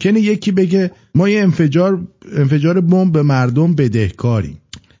 ممکنه یکی بگه ما یه انفجار بمب به مردم بدهکاریم.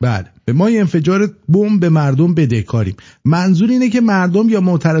 بله، ما یه انفجار بمب به مردم بدهکاریم. منظور اینه که مردم یا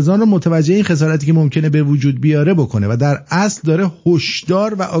معترضان رو متوجه این خسارتی که ممکنه به وجود بیاره بکنه و در اصل داره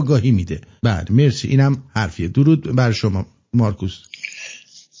هشدار و آگاهی میده. بله مرسی، اینم حرفیه. درود بر شما مارکوس.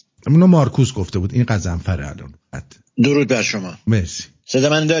 اونو مارکوس گفته بود، این قزنفر الان. درود بر شما. مرسی. صدا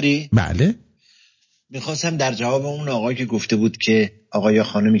من داری؟ بله. میخواستم در جواب اون آقایی که گفته بود که آقا یا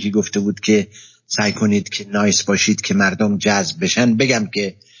خانمی که گفته بود که سعی کنید که نایس باشید که مردم جذب بشن، بگم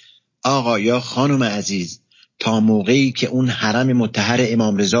که آقا یا خانم عزیز، تا موقعی که اون حرم مطهر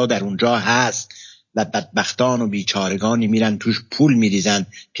امام رضا در اونجا هست و بدبختان و بیچارگانی میرن توش پول میریزن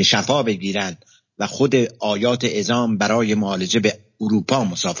که شفا بگیرن و خود آیات اعظام برای معالجه به اروپا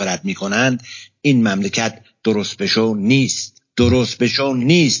مسافرت میکنند، این مملکت درست بشو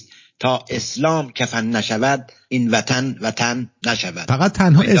نیست. تا اسلام کفن نشود این وطن نشود. فقط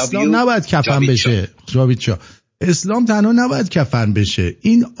تنها اسلام نباید کفن بشه جاوید شاه. اسلام تنها نباید کفن بشه،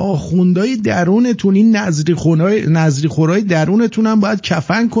 این آخوندهای درونتون، این نظری خورای درونتون هم باید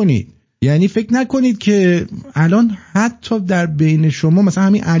کفن کنید. یعنی فکر نکنید که الان حتی در بین شما مثلا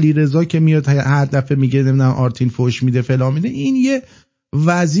همین علیرضا که میاد هر دفعه میگه نمیدونم آرتین فوش میده فلان میده، این یه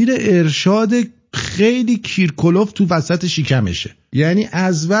وزیر ارشاد خیلی کیرکلوف تو وسط شکمشه. یعنی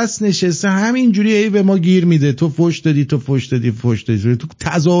از وس نشسته همینجوری ای به ما گیر میده، تو فوش دادی تو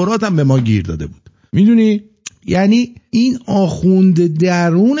تظاهرات هم به ما گیر داده بود. میدونی؟ یعنی این آخوند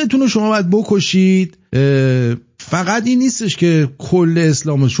درونتون رو شما باید بکشید. فقط این نیستش که کل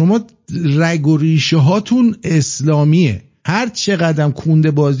اسلام، شما رگ و ریشه هاتون اسلامیه. هر چقدر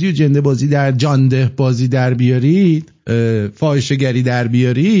کونده بازی و جنده بازی در جانده بازی در بیارید، فاحشه‌گری در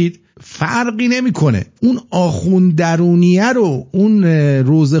بیارید، فرقی نمیکنه. اون آخوند درونیه رو، اون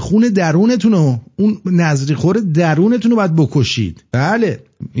روزخون درونتون رو، اون نظری خور درونتون رو باید بکشید. بله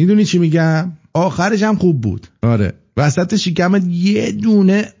میدونی چی میگم؟ آخرش هم خوب بود. آره وسط شکمت یه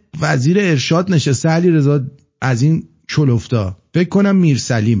دونه وزیر ارشاد نشسته، علیرضا از این چلفتا، فکر کنم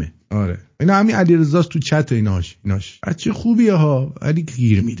میرسلیمه. آره اینا همین علیرضاست تو چت ایناش بچه خوبیه ها، ولی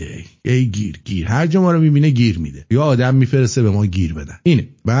گیر میده. ای گیر هر جا ما رو میبینه گیر میده، یا آدم میفرسته به ما گیر بدن. اینه.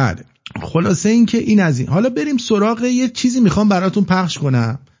 بله خلاصه این که این از این. حالا بریم سراغ یه چیزی میخوام براتون پخش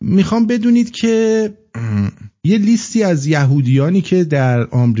کنم. میخوام بدونید که یه لیستی از یهودیانی که در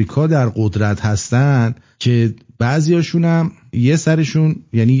آمریکا در قدرت هستن که بعضیاشون هم یه سرشون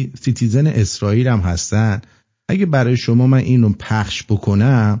یعنی سیتیزن اسرائیل هم هستن، اگه برای شما من اینو پخش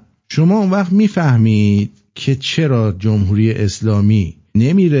بکنم، شما اون وقت میفهمید که چرا جمهوری اسلامی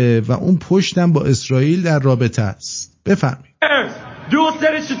نمیره و اون پشتم با اسرائیل در رابطه است. بفهمید. Dual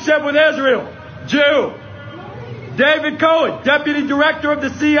citizenship with Israel. Jew. David Cohen, Deputy Director of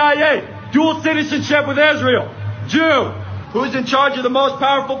the CIA. Dual citizenship with Israel. Jew. Who's in charge of the most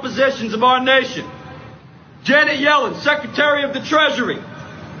powerful positions of our nation? Janet Yellen, Secretary of the Treasury.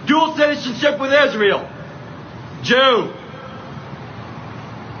 Dual citizenship with Israel. Jew.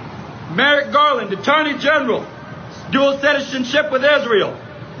 Merrick Garland, Attorney General. Dual citizenship with Israel.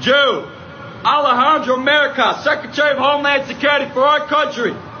 Jew. Alejandro Mayorkas, Secretary of Homeland Security for our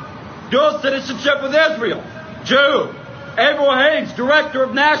country. Dual citizenship with Israel. Jew. Avril Haines, Director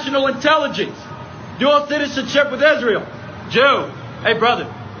of National Intelligence. Dual citizenship with Israel. Jew. Hey, brother.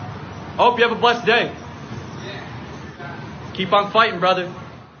 I hope you have a blessed day. Keep on fighting, brother.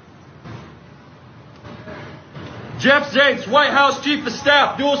 Jeff Zients, White House Chief of Staff.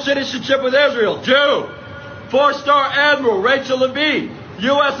 Dual citizenship with Israel. Jew. 4-star Admiral Rachel Levine,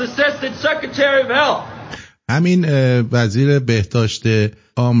 U.S. Assistant Secretary of Health. همین وزیر بهداشت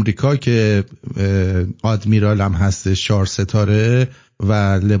آمریکا که آدمیرال هم هست 4 ستاره و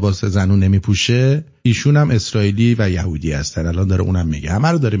لباس زنون نمیپوشه، ایشون هم اسرائیلی و یهودی هستن. الان داره اونم میگه،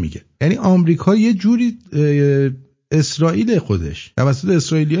 همه رو داره میگه. یعنی آمریکا یه جوری اسرائیل خودش توسط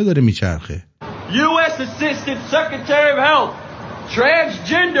اسرائیلیا داره میچرخه. U.S. Assistant Secretary of Health.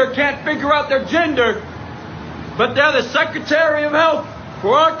 Transgender can't figure out their gender, but they're the Secretary of Health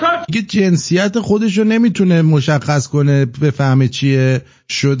for our country. دیگه جنسیت خودش رو نمیتونه مشخص کنه، بفهمه چیه،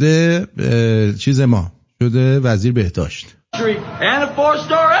 شده چیز ما شده وزیر بهداشت. And a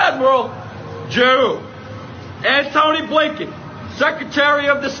 4-star Admiral, Jew. Antony Blinken, Secretary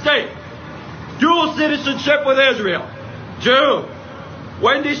of the State. Dual citizenship with Israel. Jew.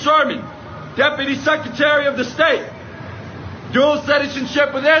 Wendy Sherman, Deputy Secretary of the State. dual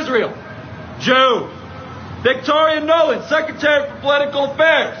citizenship with Israel. Jew. Victoria Nolan, Secretary for Political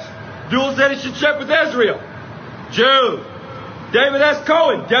Affairs, dual citizenship with Israel. Jew. David S.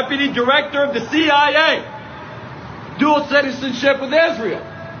 Cohen, Deputy Director of the CIA, dual citizenship with Israel.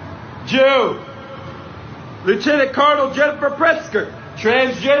 Jew. Lieutenant Colonel Jennifer Pritzker,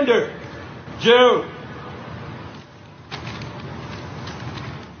 transgender. Jew.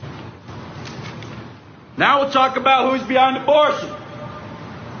 Now we'll talk about who's behind abortion.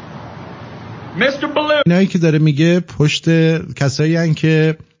 Mr. Balloon. اینایی که داره میگه پشت کسایی هن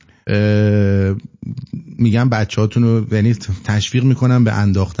که میگن بچه‌هاتون رو، یعنی تشویق میکنن به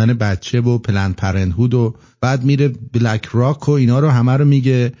انداختن بچه و پلند پرنتهود و بعد میره بلک راک و اینا رو همه رو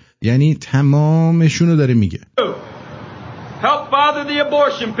میگه، یعنی تمامشون رو داره میگه. Help father the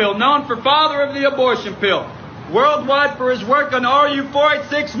abortion pill, known for father of the abortion pill, worldwide for his work on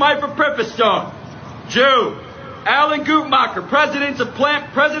RU486 mifepristone. Jew. Alan Guttmacher, president of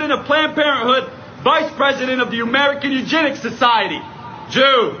Planned Parenthood, vice president of the American Eugenics Society.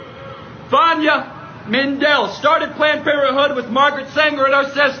 Jew. Vanya Mindell started Planned Parenthood with Margaret Sanger and her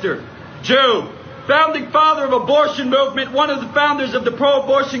sister. Jew. Founding father of abortion movement, one of the founders of the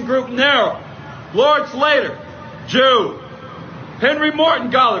pro-abortion group NARA. Lawrence Lader. Jew. Henry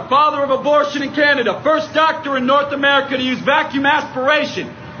Mortengauler, father of abortion in Canada, first doctor in North America to use vacuum aspiration,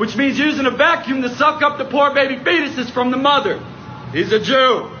 which means using a vacuum to suck up the poor baby fetuses from the mother. He's a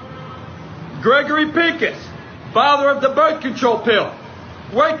Jew. Gregory Pincus, father of the birth control pill,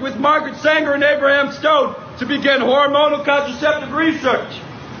 worked with Margaret Sanger and Abraham Stone to begin hormonal contraceptive research.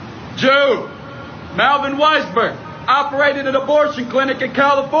 Jew. Malvin Weisberg operated an abortion clinic in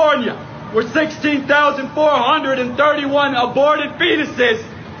California where 16,431 aborted fetuses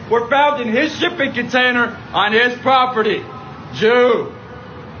were found in his shipping container on his property. Jew.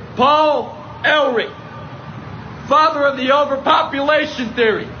 Paul Elric, father of the overpopulation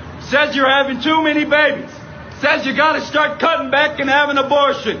theory, says you're having too many babies, says you gotta start cutting back and having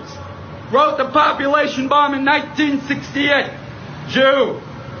abortions. Wrote The Population Bomb in 1968. Jew.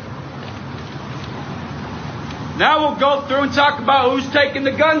 Now we'll go through and talk about who's taking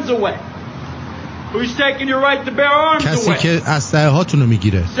the guns away. Who's taking your right to bear arms away? کسی که اسلحه هاتونو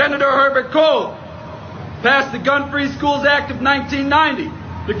میگیره. Senator Herbert Cole passed the Gun Free Schools Act of 1990,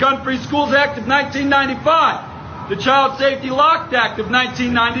 the Gun Free Schools Act of 1995, the Child Safety Locked Act of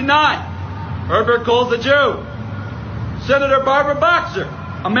 1999. Herbert Cole's a Jew. Senator Barbara Boxer,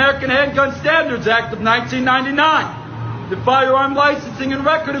 American Handgun Standards Act of 1999, the Firearm Licensing and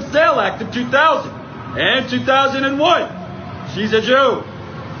Record of Sale Act of 2000 and 2001. She's a Jew.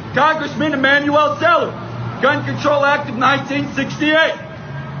 Congressman Emanuel Zeller, Gun Control Act of 1968.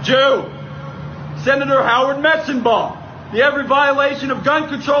 Jew. Senator Howard Metzenbaum, the Every Violation of Gun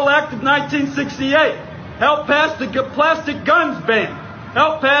Control Act of 1968. Helped pass the plastic guns ban.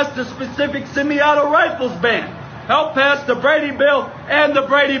 Helped pass the specific semi-auto rifles ban. Helped pass the Brady Bill and the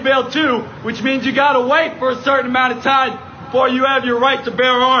Brady Bill 2, which means you gotta wait for a certain amount of time before you have your right to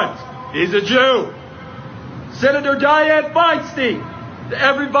bear arms. He's a Jew. Senator Dianne Feinstein, the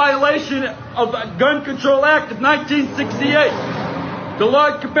Every Violation of Gun Control Act of 1968, the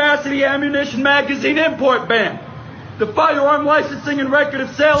Large Capacity Ammunition Magazine Import Ban, the Firearm Licensing and Record of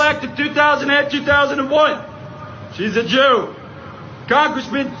Sale Act of 2000 and 2001. She's a Jew.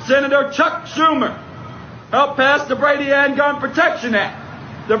 Congressman Senator Chuck Schumer helped pass the Brady Handgun Protection Act,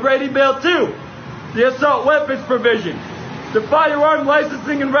 the Brady Bill 2, the Assault Weapons Provision, the Firearm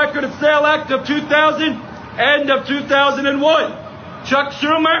Licensing and Record of Sale Act of 2000 and of 2001. Chuck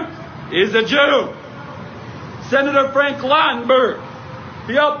Schumer is a Jew. Senator Frank Lautenberg,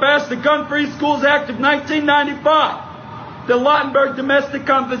 he helped pass the Gun Free Schools Act of 1995, the Lautenberg Domestic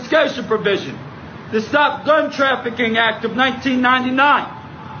Confiscation Provision, the Stop Gun Trafficking Act of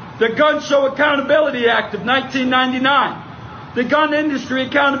 1999, the Gun Show Accountability Act of 1999, the Gun Industry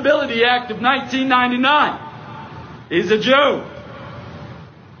Accountability Act of 1999. He's a Jew.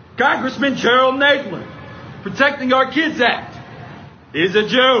 Congressman Gerald Nadler, Protecting Our Kids Act. He's a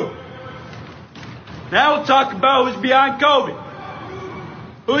Jew. Now we'll talk about who's behind COVID.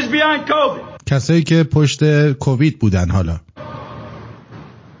 Who's behind COVID? کسایی که پشت کووید بودن. حالا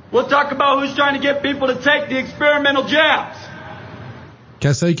We'll talk about who's trying to get people to take the experimental jabs.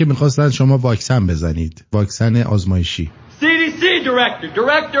 کسایی که میخواستن شما واکسن بزنید، واکسن آزمایشی. CDC Director,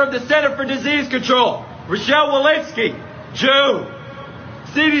 Director of the Center for Disease Control, Rochelle Walensky, Jew.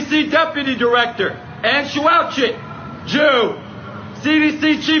 CDC Deputy Director, Ann Schwalchik, Jew.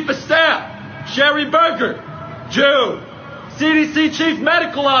 CDC Chief of Staff, Sherry Berger, Jew. CDC Chief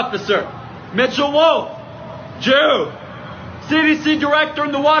Medical Officer, Mitchell Wolf, Jew. CDC Director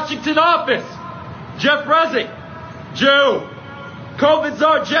in the Washington office, Jeff Rezek, Jew. COVID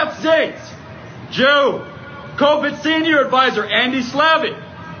czar Jeff Zients. Jew. COVID senior advisor Andy Slavitt.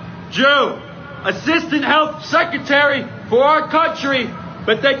 Jew. Assistant health secretary for our country,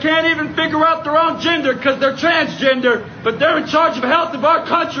 but they can't even figure out their own gender because they're transgender, but they're in charge of health of our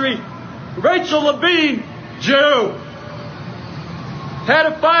country. Rachel Levine. Jew. Head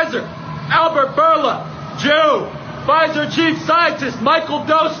of Pfizer, Albert Bourla, Jew. Pfizer Chief Scientist, Michael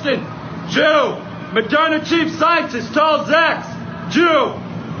Dostin, Jew. Moderna Chief Scientist, Tal Zaks, Jew.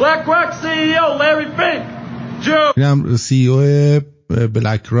 BlackRock CEO, Larry Fink, Jew. اینم CEO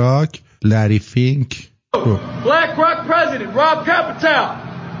بلک راک، لری فینک. BlackRock President, Rob Capital,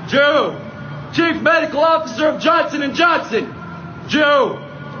 Jew. Chief Medical Officer of Johnson & Johnson, Jew.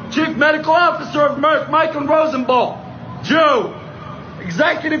 Chief Medical Officer of Merck, Michael Rosenbaum, Jew.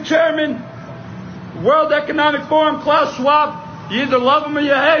 Executive Chairman, World Economic Forum, Klaus Schwab. You either love him or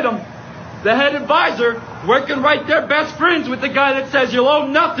you hate him. The head advisor, working right there, best friends with the guy that says you'll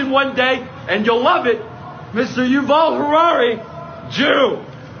own nothing one day and you'll love it, Mr. Yuval Harari, Jew.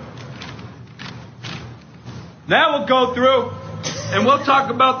 Now we'll go through and we'll talk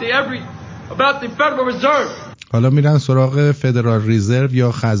about the Federal Reserve. حالا میرن سراغ فدرال ریزرو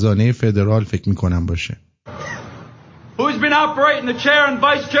یا خزانه فدرال فکر میکنم باشه. Who's been operating the chair and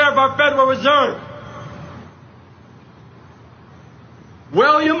vice chair of our Federal Reserve?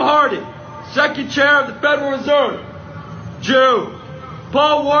 William Harding, second chair of the Federal Reserve, Jew.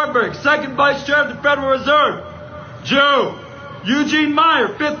 Paul Warburg, second vice chair of the Federal Reserve, Jew. Eugene Meyer,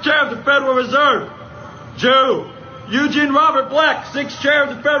 fifth chair of the Federal Reserve, Jew. Eugene Robert Black, sixth chair of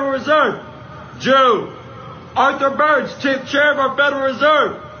the Federal Reserve, Jew. Arthur Burns, 10th chair of our Federal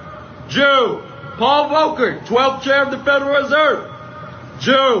Reserve, Jew. Paul Volcker, 12th chair of the Federal Reserve,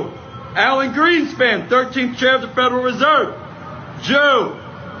 Jew. Alan Greenspan, 13th chair of the Federal Reserve, Jew.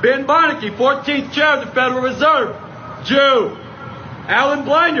 Ben Bernanke, 14th chair of the Federal Reserve, Jew. Alan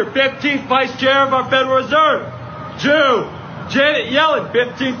Blinder, 15th vice chair of our Federal Reserve, Jew. Janet Yellen,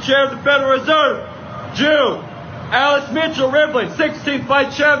 15th chair of the Federal Reserve, Jew. Alice Mitchell Rivlin, 16th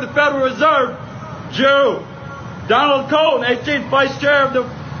vice chair of the Federal Reserve, Jew. Donald Cohen, 18th vice chair of the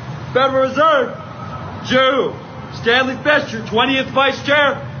Federal Reserve, Jew. Stanley Fischer, 20th vice chair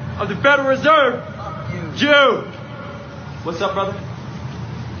of the Federal Reserve, Jew. What's up, brother?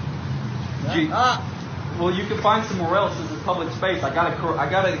 Well, you can find somewhere else. This is public space. I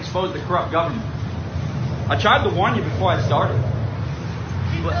gotta expose the corrupt government. I tried to warn you before I started.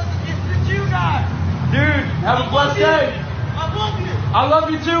 It's the Jew guy. Dude, have a blessed day. I love you. I love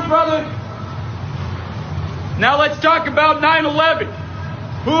you too, brother. Now let's talk about 9/11.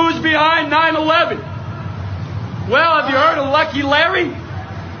 Who's behind 9/11? Well, have you heard of Lucky Larry?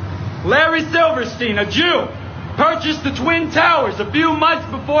 Larry Silverstein, a Jew, purchased the Twin Towers a few months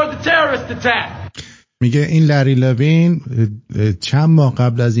before the terrorist attack. میگه این لری لوین چند ماه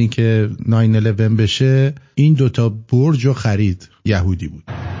قبل از اینکه 9/11 بشه این دوتا برج رو خرید. یهودی بود.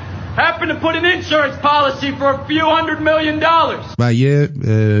 Happened to put an insurance policy for a few $100 million. و یه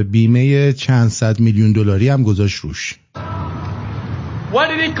بیمه چند صد میلیون دلاری هم گذاشت روش. What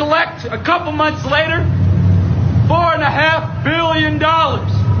did he collect a couple months later? $4.5 billion.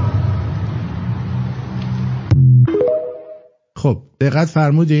 خب دقت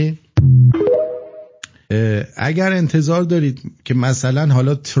فرمودین؟ اگر انتظار دارید که مثلا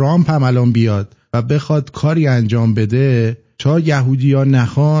حالا ترامپ هم الان بیاد و بخواد کاری انجام بده تا یهودی ها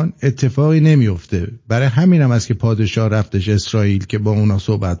نخوان اتفاقی نمیفته. برای همین هم است که پادشاه رفتش اسرائیل که با اونا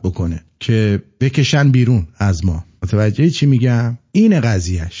صحبت بکنه که بکشن بیرون از ما. متوجه چی میگم؟ اینه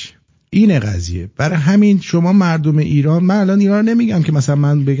قضیه. برای همین شما مردم ایران، من الان ایران نمیگم که مثلا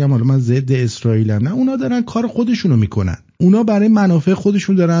من بگم حالا من ضد اسرائیلم، نه، اونا دارن کار خودشونو میکنن، اونا برای منافع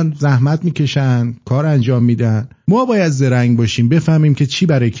خودشون دارن زحمت میکشن، کار انجام میدن. ما باید زرنگ باشیم، بفهمیم که چی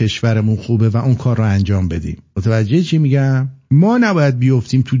برای کشورمون خوبه و اون کار رو انجام بدیم. متوجه چی میگم؟ ما نباید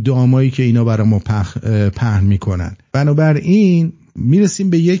بیفتیم تو دامایی که اینا برای ما پهن میکنن. بنابراین میرسیم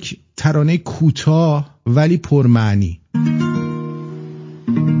به یک ترانه کوتاه ولی پرمعنی.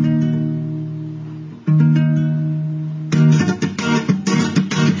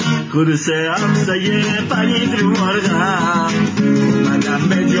 خروس همسایه پرید رو مرغم، منم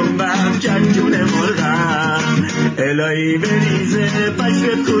به جنبم کرد جون مرغم، الهی بریزه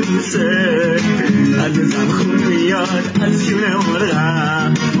پشت خروسه، عزیزم خون میاد از جون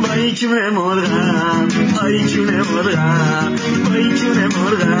مرغم، بای جون مرغم، آی جون مرغم، بای جون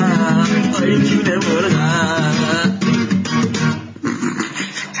مرغم، آی جون مرغم.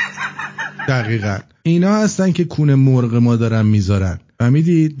 دقیقاً اینا هستن که کون مرغ ما دارن میذارن.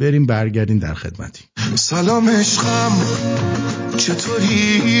 فهمیدید؟ بریم برگردین در خدمتی. سلام عشقم،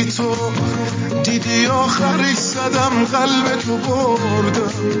 چطوری تو؟ دیدی آخرش زدم قلب تو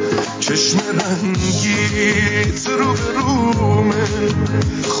بردم، چشم رنگیت رو به رومه،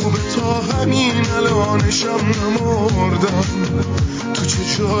 خوبه تا همین الانشم نمردم، تو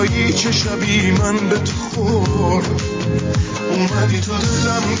چه جایی چه شبی من به تو خوردم، اومدی تو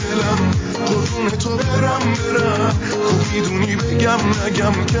دلم قربون تو برم خوب میدونی بگم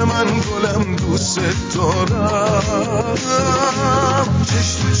نگم که من گلم دوست دارم، چش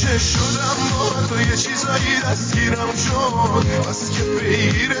تو چش شدم با تو یه چیزایی دستگیرم شد، بس که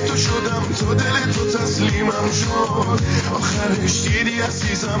بگیر تو شدم تو دل تو تسلیمم شد، آخرش دیدی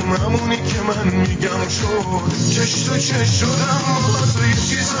عزیزم همونی که من میگم شد، چش تو چش شدم با تو یه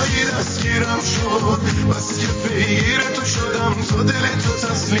چیزایی دستگیرم شد، بس که بگیر تو شدم تو دل تو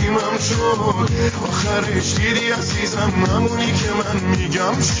تسلیمم شد، آخرش دیدی عزیزم همونی که من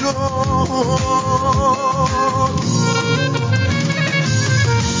میگم شد.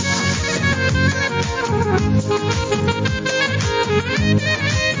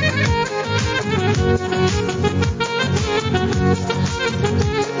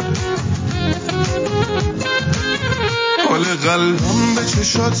 حال قلبم به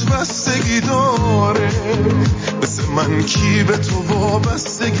چشات بستگی داره، مثل من کی به تو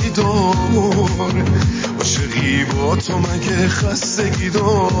وابستگی داره، عاشقی با تو مگه خستگی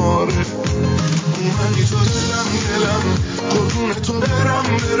داره، اومدی تو دلم قربون تو برم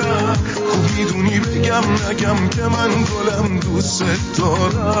خوب میدونی بگم نگم که من گلم دوست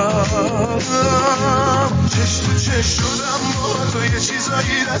دارم، چش تو چش شدم با تو یه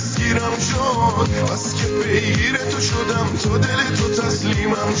چیزایی دستگیرم شد، بس که بگیر تو شدم تو دل تو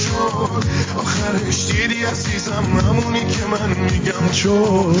تسلیمم شد، آخرش دیدی عزیزم همونی که من میگم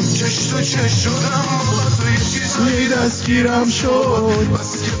شد، چش تو چش شدم با تو یه چیزایی دستگیرم شد،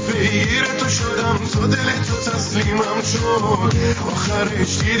 بس که بگیر تو شدم تو دل تو تسلیمم شد،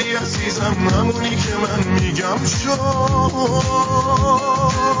 آخرش دیدی عزیزم همونی که من میگم شد.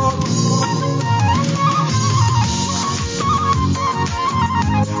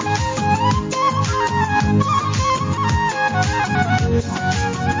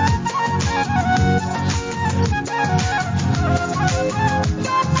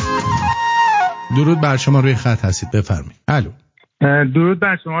 درود بر شما، روی خط هستید، بفرمایید. الو. درود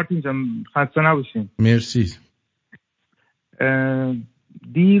بر شما آرتین جان، خسته نباشین. مرسی.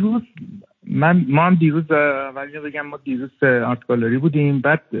 دیروز ما هم دیروز بگم ما دیروز آرت گالری بودیم،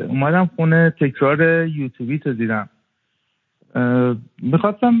 بعد اومدم خونه تکرار یوتیوبی تو دیدم،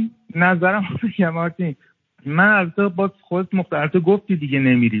 میخواستم نظرم بگم آرتین. من البته باز خودت مختلف گفتی دیگه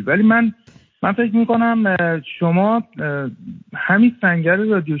نمیری، ولی من فکر میکنم شما همین سنگر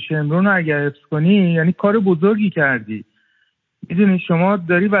رادیو شمرون رو اگر حفظ کنی یعنی کار بزرگی کردی. میدونی شما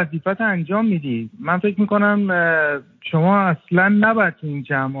داری وظیفت انجام میدی. من فکر میکنم شما اصلا نباید این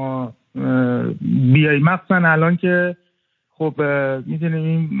جمع بیایی، مخصوصا الان که خب میدونی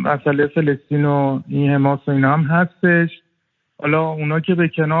این مسئله فلسطین و این حماس و اینا هم هستش. حالا اونا که به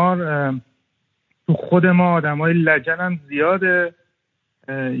کنار، تو خود ما آدمای لجن هم زیاده.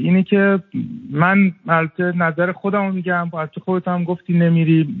 اینه که من البته نظر خودمو میگم، البته خودت هم گفتی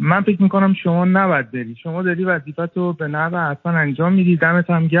نمیری، من فکر میکنم شما نباید بری، شما داری وظیفتو به نحو احسن انجام میدی، دمت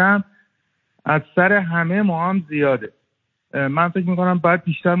هم گرم. از سر همه ما هم زیاده. من فکر میکنم باید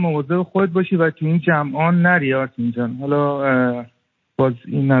بیشتر مواظب خودت باشی و تو این جمعان نری آرتین جان. حالا باز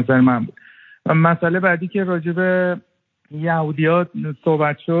این نظر من بود. مسئله بعدی که راجع به یهودیات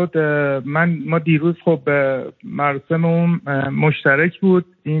صحبت شد، ما دیروز خب مراسم اون مشترک بود،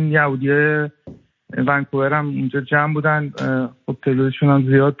 این یهودیای ونکوور هم اونجا جمع بودن، خب تعدادشون هم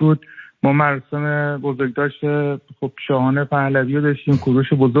زیاد بود. ما مراسم بزرگداشت خب شاهانه پهلوی رو داشتیم،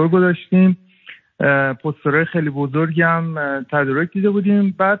 کوروش بزرگ رو داشتیم، پوسترهای خیلی بزرگی هم تدارک دیده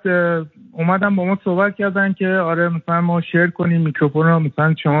بودیم. بعد اومدن با ما صحبت کردن که آره مثلا ما شیر کنیم میکروفون رو،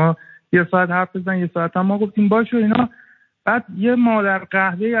 مثلا شما یه ساعت حرف بزن یه ساعت هم. ما گفتیم باشه اینا. بعد یه مادر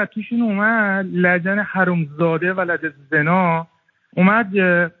قهوه از توشون اومد، لجن حرومزاده ولد زنا اومد،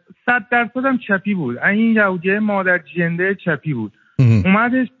 100% هم چپی بود، این یهودیه مادر جنده چپی بود.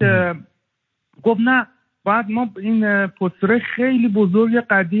 اومدش گفت نه بعد ما این پوستره خیلی بزرگ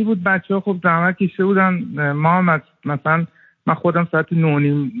قدی بود، بچه ها خب زحمت کشته بودن، ما هم مثلا من خودم ساعت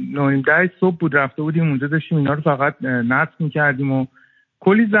 9:30 صبح بود رفته بودیم اونجا، داشتیم اینا رو فقط نصب میکردیم و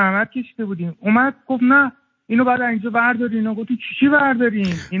کلی زحمت کشته بودیم. اومد گفت نه اینو بعد اینجا بردارین. اینا گفتیم چی بردارین؟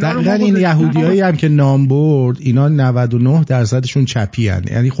 دقیقاً این یهودیایی هم که نام برد اینا 99% چپی هن.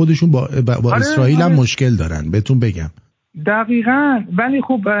 یعنی خودشون با اسرائیل هم مشکل دارن، بهتون بگم. دقیقاً. ولی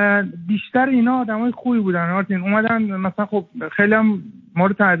خب بیشتر اینا آدمای خوبی بودن آرتین. اومدن مثلا خب خیلی هم ما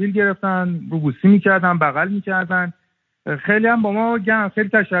رو تحویل گرفتن، روبوسی میکردن، بغل میکردن، خیلی هم با ما خیلی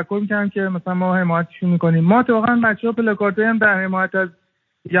تشکر میکردن که مثلا ما حمایتشون میکنیم. ما واقعا بچه‌ها پلاکاردای هم در حمایت از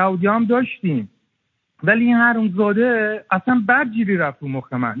یهودی هم داشتیم، ولی این حرومزاده اصلا بدجوری رفت رو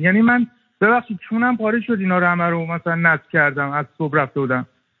مخ من. یعنی من ببخشید چونم پاره شد اینا رو همه رو مثلا نصب کردم، از صبح رفته بودم.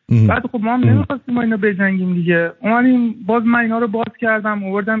 بعد خب ما هم نمیخواستیم ما اینا بجنگیم دیگه، اومدیم باز من اینا رو باز کردم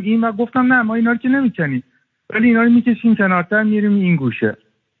آوردم این و گفتم نه ما اینا رو که نمیکنیم، ولی اینا رو میکشیم کنارتر میریم این گوشه.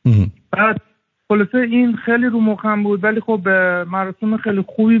 بعد خلاصه این خیلی رو مخم بود، ولی خب مراسم خیلی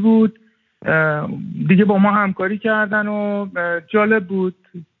خوبی بود دیگه، با ما همکاری کردن و جالب بود.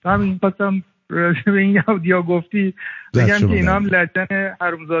 همین خواستم به این یهودیا گفتی بگم که اینا هم لجن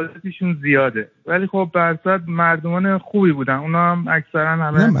حرومزادتیشون زیاده، ولی خب برصد مردمان خوبی بودن اونا هم اکثرا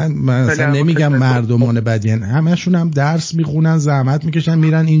همه. من اصلا نمیگم مردمان بدین، همشون هم درس میخونن، زحمت میکشن،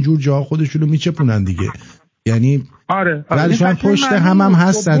 میرن اینجور جا خودشونو میچپونن دیگه. یعنی آره ولی شما پشت هم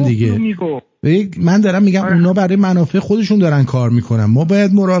هستن دیگه. من دارم میگم اونا برای منافع خودشون دارن کار میکنن، ما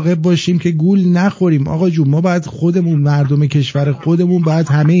باید مراقب باشیم که گول نخوریم. آقا جون ما باید خودمون، مردم کشور خودمون باید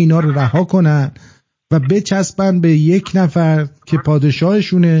همه اینا رو رها کنن و بچسبن به یک نفر که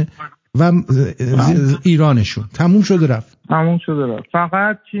پادشاهشونه و ایرانشون. تموم شده رفت.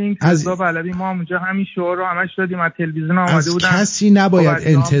 فقط چین کذاب علوی ما اونجا همین شعار رو همش دادیم، از تلویزیون آمده بودن. از کسی نباید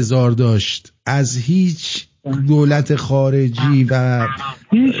انتظار داشت، از هیچ دولت خارجی و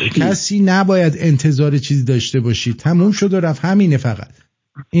کسی نباید انتظار چیزی داشته باشی. تموم شد و رفت، همینه، فقط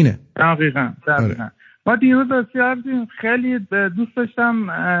اینه. دقیقاً. ما دیروز خیلی دوست داشتم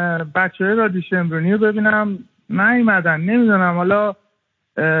بچه‌های رادیو شمرونی رو ببینم، نیومدن. نمیدونم حالا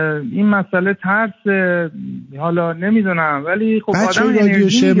این مسئله ترس، حالا نمیدونم، ولی خب بچه‌های رادیو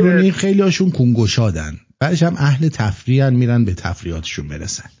شمرونی خیلی هاشون کنگوشادن، بعدش هم اهل تفریحن، میرن به تفریحاتشون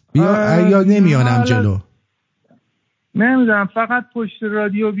برسن. یا نمیانم جلو. نمیدونم فقط پشت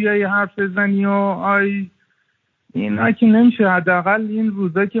رادیو بیای حرف بزنی و اینا که نمیشه. حداقل این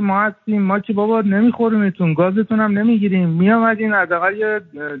روزا که ما هستیم، ما که بابا نمیخوریمتون، گازتون هم نمیگیریم، میامدین حداقل یه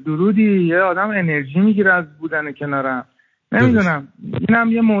درودی، یه آدم انرژی میگیره از بودن کنارم. نمیدونم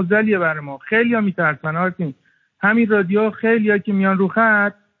اینم یه معضلیه برای ما. خیلیا میترسن آرتین، همین رادیو خیلیا که میان رو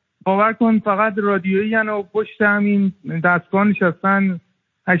خط، باور کن فقط رادیویی و پشت همین دستگاه نشستن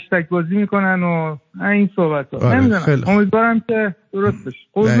هشتگ بازی میکنن و این صحبت‌ها. نمیدونم، امیدوارم که درست بشه.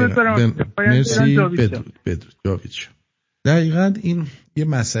 مرسی. بدرود جاوید شو. دقیقاً این یه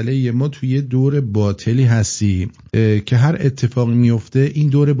مسئله. ما توی یه دور باطلی هستیم که هر اتفاقی میفته این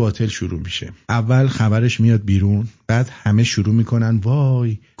دور باطل شروع میشه. اول خبرش میاد بیرون، بعد همه شروع میکنن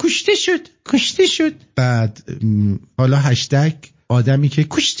وای کشته شد. بعد حالا هشتگ آدمی که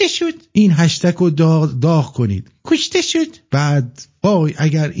کشته شد، این هشتگ رو داغ کنید، کشته شد. بعد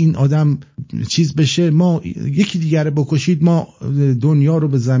اگر این آدم چیز بشه، ما یکی دیگر رو بکشید، ما دنیا رو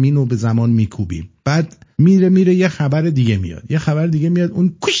به زمین و به زمان میکوبیم. بعد میره یه خبر دیگه میاد،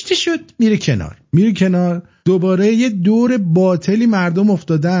 اون کشته شد، میره کنار. دوباره یه دور باطلی مردم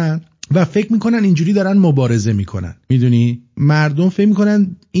افتادن و فکر میکنن اینجوری دارن مبارزه میکنن. میدونی مردم فکر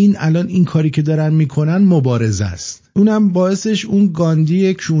میکنن این الان این کاری که دارن میکنن مبارزه است. اونم باعثش اون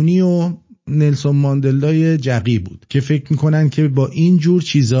گاندی کونی و نلسون ماندلای جقی بود که فکر میکنن که با این جور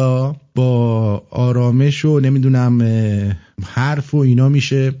چیزا، با آرامش و نمیدونم حرف و اینا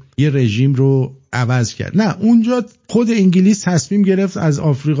میشه یه رژیم رو عوض کرد. نه، اونجا خود انگلیس تصمیم گرفت از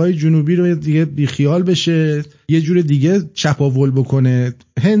آفریقای جنوبی رو دیگه بیخیال بشه، یه جور دیگه چپاول بکنه.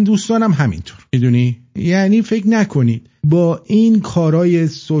 هندوستان هم همینطور. میدونی یعنی فکر نکنید با این کارهای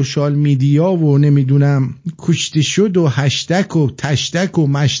سوشال میدیا و نمیدونم کشته شد و هشتگ و تشتگ و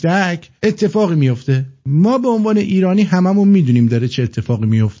مشتگ اتفاقی میفته. ما به عنوان ایرانی هممون میدونیم داره چه اتفاقی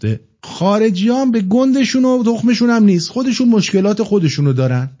میفته. خارجیان به گندشون و تخمشون هم نیست، خودشون مشکلات خودشونو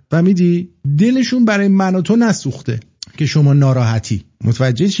دارن. فهمیدی؟ دلشون برای من و تو نسوخته که شما ناراحتی.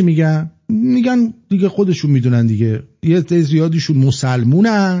 متوجه چی میگم دیگه خودشون میدونن دیگه. یه زیادیشون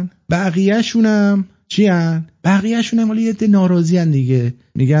مسلمونن، بقیه‌شون هم چی ان؟ بقیه‌شون هم ولی یه عده ناراضی ان دیگه.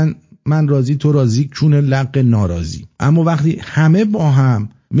 میگن من راضی تو راضی، چونه لق ناراضی. اما وقتی همه با هم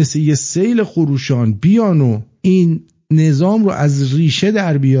مثل یه سیل خروشان بیان و این نظام رو از ریشه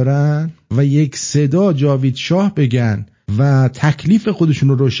در بیارن و یک صدا جاوید شاه بگن و تکلیف خودشون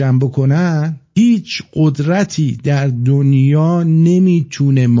رو روشن بکنن، هیچ قدرتی در دنیا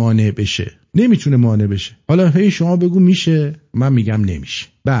نمیتونه مانع بشه. حالا هی شما بگو میشه، من میگم نمیشه.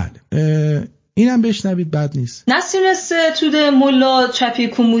 بله اینم بشنوید، بد نیست. نسیم ستود ملا چپی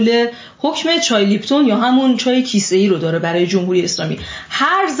کوموله حکم چای لیپتون یا همون چای کیسه‌ای رو داره برای جمهوری اسلامی.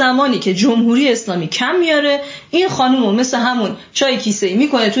 هر زمانی که جمهوری اسلامی کم میاره این خانومو مثل همون چای کیسه‌ای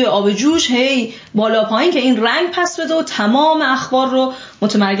میکنه توی آب جوش هی بالا پایین که این رنگ پس بده و تمام اخبار رو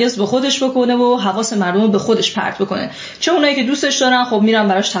متمرکز به خودش بکنه و حواس مردم رو به خودش پرت بکنه. چه اونایی که دوستش دارن خب میرن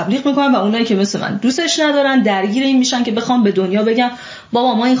براش تبلیغ میکنن و اونایی که مثل من دوستش ندارن درگیر این میشن که بخوام به دنیا بگم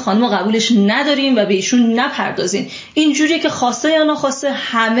بابا ما این خانمو قبولش نداریم و به ایشون نپردازین. اینجوریه که خواسته یا ناخواسته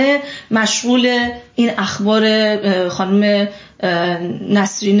همه مشغول این اخبار خانم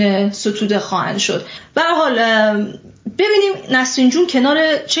نسرین ستوده خواهند شد. به هر حال ببینیم نسرین جون کنار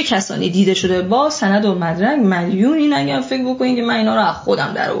چه کسانی دیده شده با سند و مدرک میلیون. اگر فکر بکنید که من اینا رو از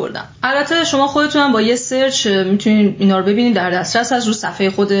خودم در آوردم. البته شما خودتون با یه سرچ میتونید اینا رو ببینید، در دسترس از رو صفحه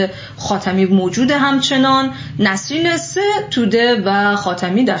خود خاتمی موجوده. همچنان نسرین ستوده و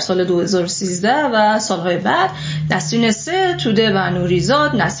خاتمی در سال 2013 و سالهای بعد، نسرین ستوده و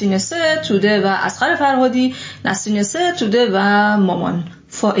نوریزاد، نسرین ستوده و اصغر فرهادی، نسرین ستوده و مامان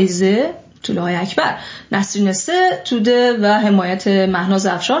فائزه طلوهای اکبر، نسرین ستوده و حمایت مهناز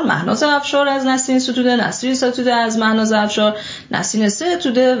افشار، مهناز افشار از نسرین ستوده، نسرین ستوده از مهناز افشار، نسرین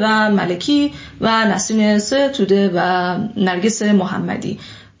ستوده و ملکی و نسرین ستوده و نرگس محمدی.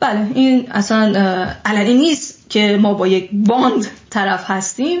 بله این اصلا علنی نیست که ما با یک باند طرف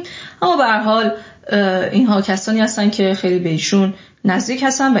هستیم، اما به هر حال اینها کسانی هستن که خیلی به ایشون نزدیک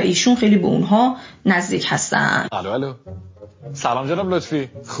هستن و ایشون خیلی به اونها نزدیک هستن. الو سلام جناب لطفی،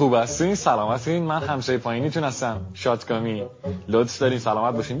 خوب هستین؟ سلامتین؟ من همسایه پایینیتون هستم، شادکامی. لطف دارین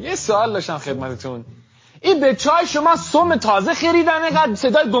سلامت باشین. یه سوال داشتم خدمتتون. این به چای شما سم تازه خریدن اینقدر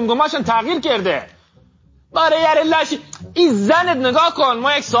صدای گمگماشون تغییر کرده؟ باره یاره لشی این زنت نگاه کن.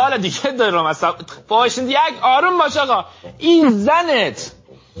 ما یک سوال دیگه دارم اصلا باشین یک آروم باش آقا. این زنت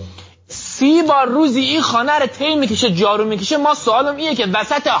 30 بار روزی این خانه رو طی میکشه جارو میکشه. ما سوالم اینه که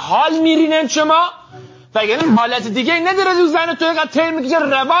وسط حال میرینن شما؟ وگرنه حالت دیگه نداره دو زن تو اینقدر طی میکشه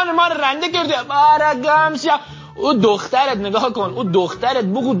روان ما رو رنده کرده. بارگامشا او دخترت نگاه کن، او دخترت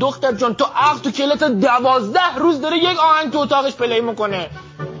بگو دختر جان تو عقل تو کلت 12 روز داره یک آهنگ تو اتاقش پلی میکنه.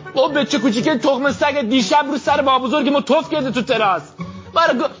 او بچه کوچیکه تخم سگ دیشب رو سر با بزرگی ما توف کرده تو تراس.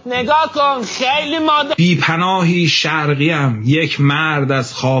 نگاه کن خیلی ماده. بی پناهی شرقیم، یک مرد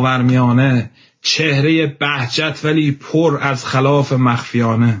از خاورمیانه، چهره بهجت ولی پر از خلاف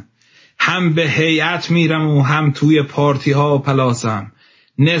مخفیانه. هم به هیئت میرم و هم توی پارتی ها پلاسم.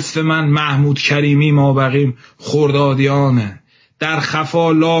 نصف من محمود کریمی ما بقیم خردادیانه. در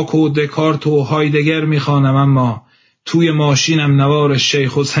خفا لاک و دکارت و هایدگر میخوانم اما توی ماشینم نوار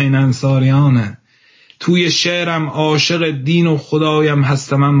شیخ حسین انصاریانه. توی شعرم عاشق دین و خدایم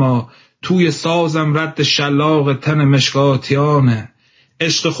هستم اما توی سازم رد شلاق تن مشکاتیانه.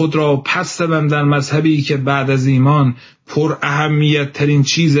 عشق خود را پس زدم در مذهبی که بعد از ایمان پر اهمیت ترین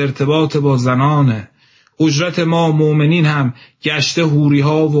چیز ارتباط با زنانه. اجرت ما مومنین هم گشته حوری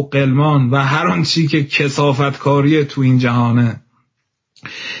ها و قلمان و هر آنچی که کثافتکاری تو این جهانه.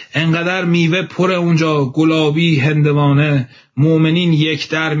 انقدر میوه پر اونجا گلابی هندوانه، مومنین یک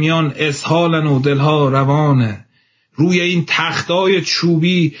درمیان اسهالن و دلها روانه. روی این تختای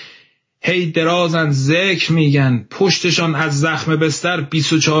چوبی هی درازن ذکر میگن، پشتشان از زخم بستر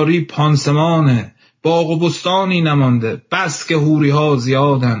 24 پانسمانه. باغ و بستانی نمانده بس که حوری ها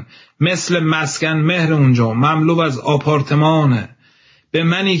زیادن، مثل مسکن مهر اونجا مملو از آپارتمانه. به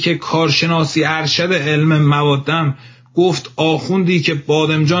منی که کارشناسی ارشد علم موادم گفت آخوندی که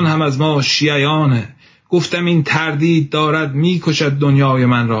بادمجان هم از ما شیعیانه. گفتم این تردید دارد میکشد دنیای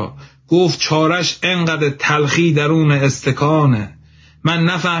من را، گفت چارش انقدر تلخی درون استکانه. من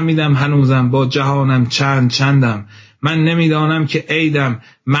نفهمیدم هنوزم با جهانم چندم، من نمیدانم که عیدم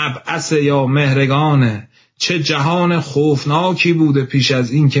مبعث یا مهرگانه. چه جهان خوفناکی بوده پیش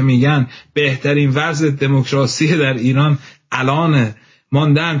از این که میگن بهترین وضع دموکراسی در ایران الانه.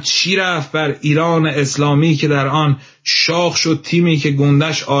 ماندم چی رفت بر ایران اسلامی که در آن شاخ شد تیمی که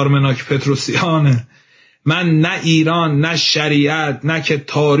گندش آرمناک پتروسیانه. من نه ایران نه شریعت نه که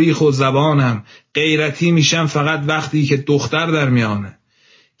تاریخ و زبانم، غیرتی میشم فقط وقتی که دختر در میانه.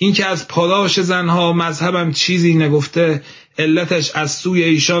 این که از پاداش زنها مذهبم چیزی نگفته، علتش از سوی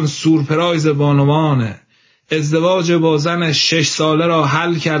ایشان سورپرایز بانوانه. ازدواج با زن 6 ساله را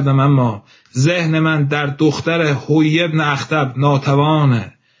حل کردم اما ذهن من در دختر هوی ابن اخطب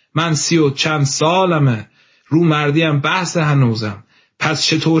ناتوانه. من 30 و چند سالمه، رو مردیم بحث هنوزم، پس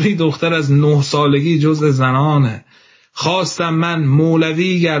چطوری دختر از 9 سالگی جزء زنانه. خواستم من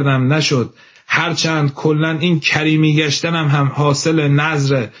مولوی گردم نشد، هرچند کلن این کریمی گشتنم هم حاصل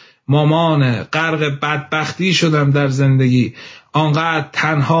نظر مامانه. غرق بدبختی شدم در زندگی، آنقدر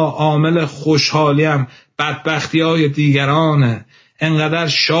تنها عامل خوشحالیم بدبختی های دیگرانه. انقدر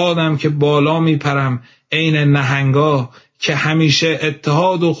شادم که بالا میپرم عین نهنگا، که همیشه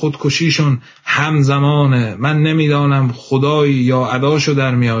اتحاد و خودکشیشون همزمانه. من نمیدانم خدایی یا عداشو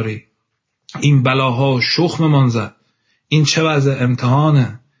در میاری، این بلاها شخم من زد، این چه وضع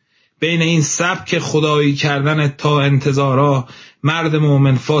امتحانه. بین این سبک خدایی کردن تا انتظارا، مرد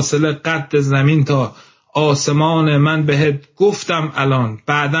مومن فاصله قد زمین تا آسمان. من بهت گفتم الان،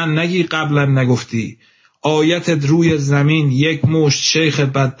 بعدن نگی قبلا نگفتی، آیتت روی زمین یک مشت شیخ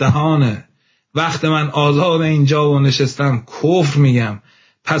بددهانه. وقت من آزاد اینجا و نشستم کفر میگم،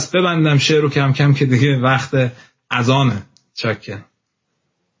 پس ببندم شعر رو کم کم که دیگه وقت اذانه. چکه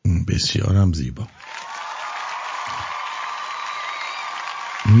بسیارم زیبا.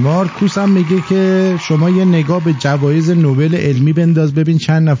 مارکوس هم میگه که شما یه نگاه به جوایز نوبل علمی بنداز، ببین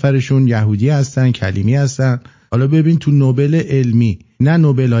چند نفرشون یهودی هستن، کلیمی هستن. حالا ببین تو نوبل علمی، نه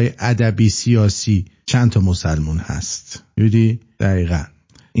نوبل های ادبی سیاسی، چند تا مسلمون هست. دیدی؟ دقیقاً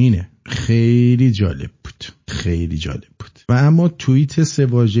اینه. خیلی جالب بود، خیلی جالب بود. و اما توییت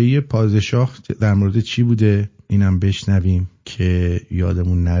سه‌واژه‌ای پادشاه در مورد چی بوده؟ اینم بشنویم که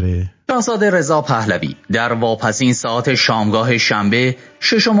یادمون نره. شاهزاده رضا پهلوی در واپسین ساعت شامگاه شنبه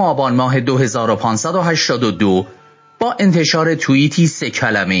 6 آبان ماه 2582 با انتشار توییتی 3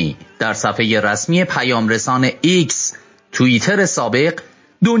 کلمه‌ای در صفحه رسمی پیامرسان ایکس توییتر سابق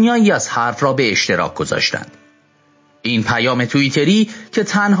دنیایی از حرف را به اشتراک گذاشتند. این پیام توییتری که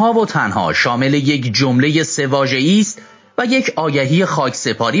تنها و تنها شامل یک جمله 3 واژه‌ای است و یک آگهی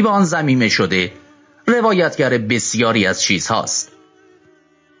خاکسپاری به آن ضمیمه شده، روایتگر بسیاری از چیزهاست.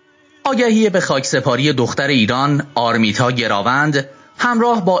 آگهی به خاکسپاری دختر ایران آرمیتا گراوند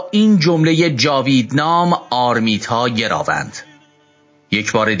همراه با این جمله جاویدنام آرمیتا گراوند.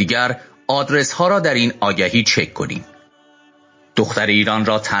 یک بار دیگر آدرس ها را در این آگهی چک کنیم. دختر ایران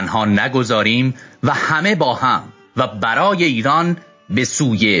را تنها نگذاریم و همه با هم و برای ایران به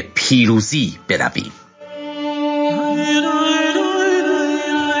سوی پیروزی برویم.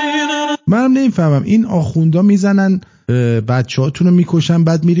 منم نمیفهمم این آخوندا میزنن بچه‌هاتون رو میکشن،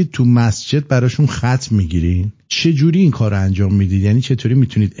 بعد میرید تو مسجد براشون ختم میگیرین. چه جوری این کار رو انجام میدید؟ یعنی چطوری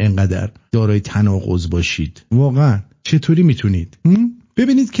میتونید انقدر دارای تناقض باشید؟ واقعا چطوری میتونید؟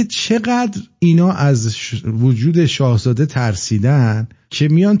 ببینید که چقدر اینا از وجود شاهزاده ترسیدن که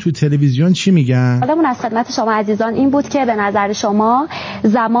میان تو تلویزیون چی میگن؟ حالمون از خدمت شما عزیزان این بود که به نظر شما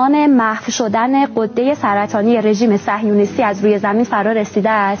زمان محو شدن غده سرطانی رژیم صهیونیستی از روی زمین فرا رسیده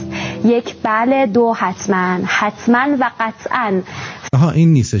است. 1 بله، 2 حتما و قطعا. آها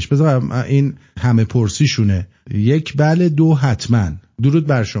این نیستش، بذار این همه پرسیشونه. 1 بله، 2 حتما. درود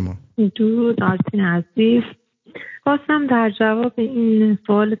بر شما. درود آرتین عزیز. خواستم در جواب این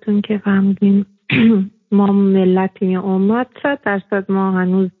سوالتون که فهمیدین ما ملتیم یا امت، 100% ما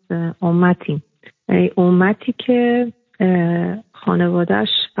هنوز امتیم. امتی که خانوادهش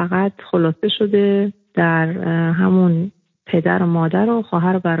فقط خلاصه شده در همون پدر و مادر و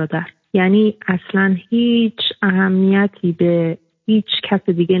خواهر و برادر، یعنی اصلا هیچ اهمیتی به هیچ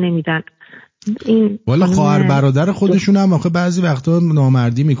کس دیگه نمیدن. این والا خواهر برادر خودشون هم آخه بعضی وقتا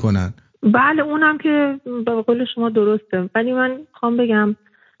نامردی میکنن. بله اونم که به قول شما درسته، ولی من خوام بگم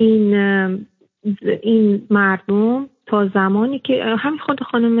این مردم تا زمانی که همین خود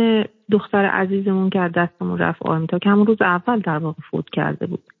خانم دختر عزیزمون که از دستمون رفت آرمیتا که همون روز اول در واقع فوت کرده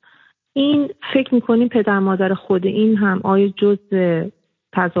بود، این فکر میکنیم پدر مادر خود این هم آیا جز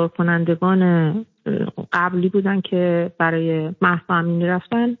تظاهر کنندگان قبلی بودن که برای مهسا امینی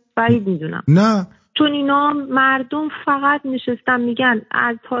رفتن؟ بعید میدونم. نه، چون اینا مردم فقط نشستن میگن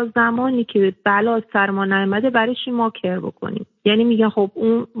از تا زمانی که بلا سر ما نیامده برای چی ما کر بکنیم. یعنی میگن خب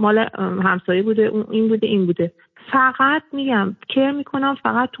اون مال همسایه بوده، اون این بوده. فقط میگم کر میکنم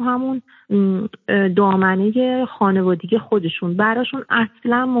فقط تو همون دامنه خانوادگی خودشون. براشون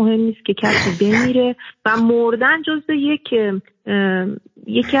اصلا مهم نیست که کسی بمیره و مردن جزو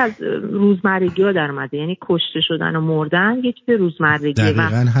یکی از روزمرگی ها در اومده، یعنی کشته شدن و مردن یک چیز روزمرگی.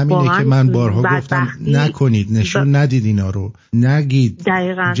 دقیقاً همینه که من بارها گفتم نکنید، نشون ندید اینا رو، نگید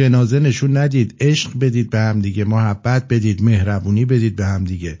دقیقاً. جنازه نشون ندید، عشق بدید به هم دیگه، محبت بدید، مهربونی بدید به هم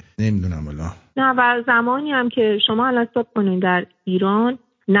دیگه. نمیدونم والا. نه و زمانی هم که شما الان حساب کنین در ایران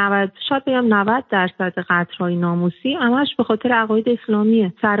 90% قتل‌های ناموسی همش به خاطر عقاید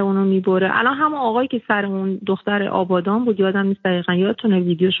اسلامیه سر اونو میبره. الان همون آقایی که سر اون دختر آبادان بود، یادم نیست دقیقاً، یادتونه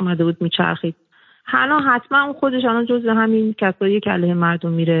ویدیوش اومده بود میچرخید، الان حتما اون خودش الان جزو همین کسایی که علیه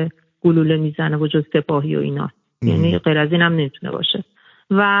مردم میره گلوله میزنه و جز سپاهی و اینا، یعنی غیر از این هم نمیتونه باشه.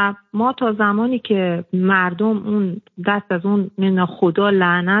 و ما تا زمانی که مردم اون دست از اون خدا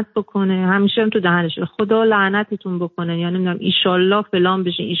لعنت بکنه، همیشه هم تو دهنش خدا لعنتتون بکنه، یعنی نمیدونم ایشالله فلان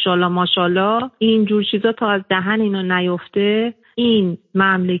بشه، ایشالله ماشالله، اینجور چیزا تا از دهن اینا نیفته این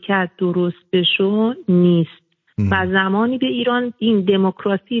مملکت درست بشو نیست. و زمانی به ایران این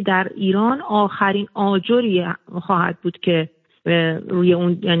دموکراسی در ایران آخرین آجری خواهد بود که روی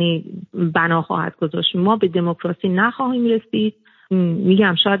اون یعنی بنا خواهد گذاشت. ما به دموکراسی نخواهیم رسید.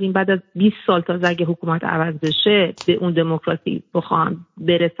 میگم شاید این بعد از 20 سال تا اگه حکومت عوض بشه به اون دموکراسی بخوام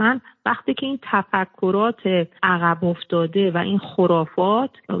برسن، وقتی که این تفکرات عقب افتاده و این خرافات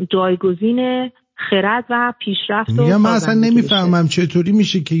جایگزین خرد و پیشرفت میگم من اصلا نمیفهمم چطوری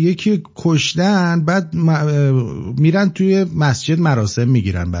میشه که یکی کشتن بعد میرن توی مسجد مراسم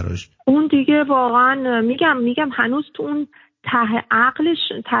میگیرن براش. اون دیگه واقعا میگم هنوز تو اون ته عقلش،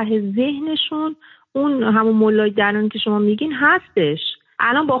 ته ذهنشون اون همون مولای درون که شما میگین هستش.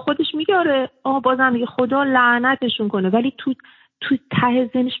 الان با خودش میگه آره بازم میگه خدا لعنتشون کنه، ولی تو ته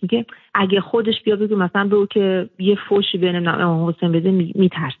ذهنش میگه اگه خودش بیا بگه مثلا به او که یه فوشی بین امام حسین بده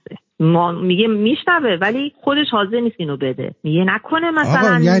میترسه. ما میگه میشنوه ولی خودش حاضر نیست اینو بده. میگه نکنه مثلا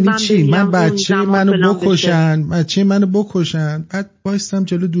آقا یعنی چی؟ من بچه منو بکشن بعد وایستم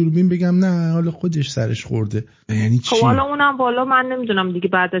جلو دوربین بگم نه حالا خودش سرش خورده. یعنی چی؟ خب حالا اونم بالا من نمیدونم دیگه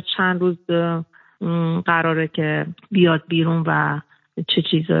بعد از چند روز قراره که بیاد بیرون و چه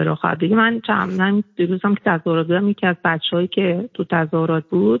چیزایی رو خواهد بگه. من دیروزم که تظاهرات بودم، یکی از بچه‌هایی که تو تظاهرات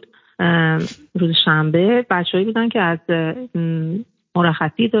بود روز شنبه، بچه‌هایی بودن که از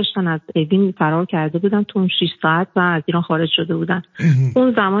مرخصی داشتن، از اوین فرار کرده بودن تو اون 6 ساعت و از ایران خارج شده بودن.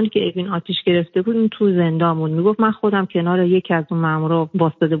 اون زمانی که اوین آتش گرفته بود این تو زندان بود. میگفت من خودم کنار یکی از اون مامورا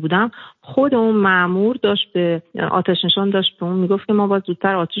واسطه بودم، خود اون مامور داشت به آتش نشان داشت به اون میگفت که ما باید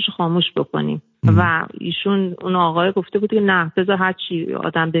زودتر آتش خاموش بکنیم و ایشون اون آقای گفته بود که نه بذار هر چی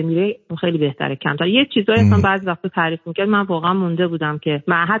آدم بمیره خیلی بهتره کمتر. یه چیزایی اصلا بعضی وقتا تعریف میکرد من واقعا مونده بودم که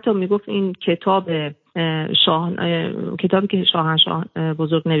من حتی میگفت این کتابی که شاهنشاه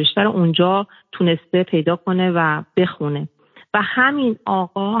بزرگ نوشته رو اونجا تونسته پیدا کنه و بخونه. و همین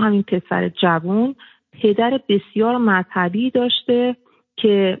آقا، همین پسر جوان، پدر بسیار مذهبی داشته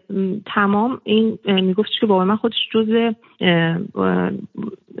که تمام این میگفتش که بابا من خودش جزء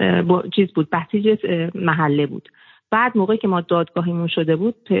چیز بود، بسیج محله بود. بعد موقعی که ما دادگاهیمون شده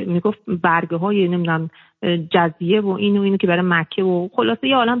بود میگفت برگه های نمیدونم جزیه و اینو که برای مکه و خلاصه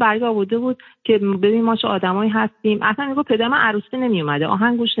یه عالم برگه آورده بود که ببین ما چه آدمایی هستیم. اصلا میگفت پدر من عروسی نمی اومده،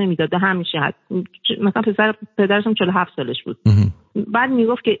 آهنگ گوش نمیداد، همیشه هست. مثلا پدرشم 47 سالش بود. بعد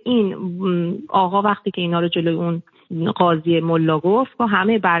میگفت که این آقا وقتی که اینا رو جلوی اون قاضی ملا گفت و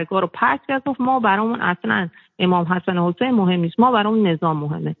همه برگا رو پرت کرد، گفت ما برامون اصلا امام حسن و حسین مهم نیست، ما برامون نظام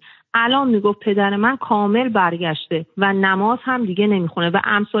مهمه. الان میگفت پدر من کامل برگشته و نماز هم دیگه نمیخونه و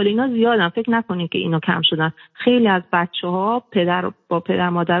امثال اینا زیادن. فکر نکنین که اینا کم شدن. خیلی از بچه‌ها با پدر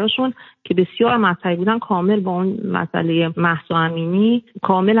مادرشون که بسیار مذهبی بودن کامل با اون مسئله مهسا امینی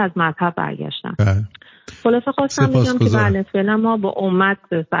کامل از مذهب برگشتن. خلاصه خواستم بگم که بله فعلا ما با امت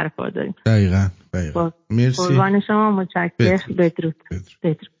سر کار داریم. دقیقاً. مرسی. قربان شما، متشکرم. بدرود.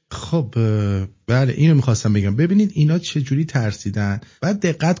 خب بله اینو میخواستم بگم. ببینید اینا چجوری ترسیدن. بعد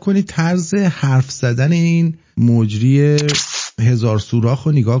دقت کنید طرز حرف زدن این مجری هزار سوراخ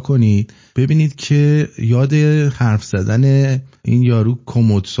رو نگاه کنید، ببینید که یاد حرف زدن این یارو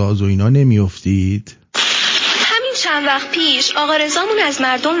کمدساز و اینا نمیافتید. چند وقت پیش آقا رضامون از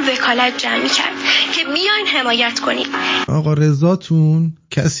مردم وکالت جمع کرد که بیاین حمایت کنید. آقا رضاتون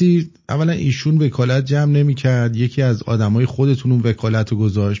کسی اولا ایشون وکالت جمع نمی کرد، یکی از آدمای خودتون اون وکالت رو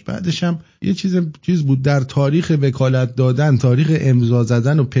گذاشت. بعدش هم یه چیز بود در تاریخ وکالت دادن، تاریخ امضا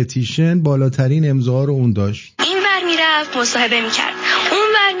زدن و پتیشن بالاترین امضا رو اون داشت. این ور میرفت مصاحبه میکرد، اون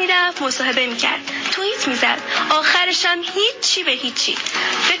ور میرفت مصاحبه میکرد، توییت میزد، آخرش هم هیچی به هیچی.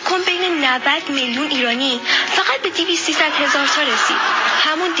 فکر کن بین 90 میلیون ایرانی فقط به 200-300 هزار تا رسید.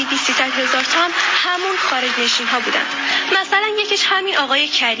 همون 200-300 هزار تا هم همون خارج نشین ها بودن. مثلا یکیش همین آقای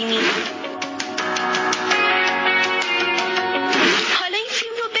کریمی. حالا این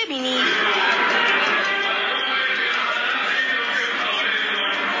فیلم رو ببینید.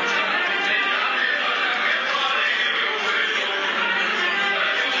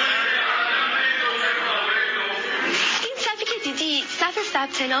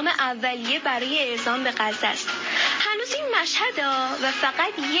 ثبت نام اولیه برای اعزام به غزه است. هنوز این مشهد و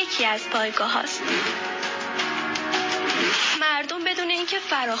فقط یکی از پایگاه هاست. مردم بدون اینکه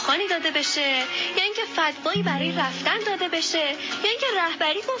فراخوانی داده بشه یا اینکه فتوایی برای رفتن داده بشه یا اینکه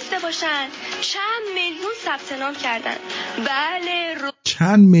رهبری گفته باشن چند میلیون ثبت نام کردن. بله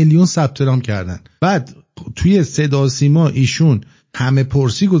چند میلیون ثبت نام کردن. بعد توی صدا و سیما ایشون همه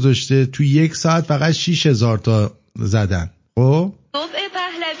پرسی گذاشته، توی 1 ساعت فقط 6000 تا زدن. خب ربع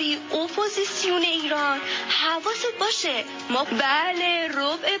پهلوی اپوزیسیون ایران حواست باشه ما بله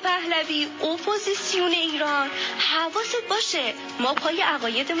ربع پهلوی اپوزیسیون ایران حواست باشه ما پای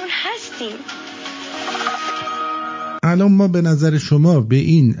عقایدمون هستیم. الان ما به نظر شما به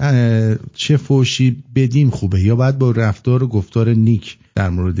این چه فوشی بدیم خوبه، یا باید با رفتار و گفتار نیک در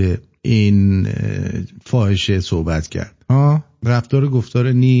مورد این فاحشه صحبت کرد؟ رفتار و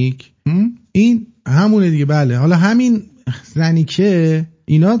گفتار نیک این همونه دیگه. بله، حالا همین زنی که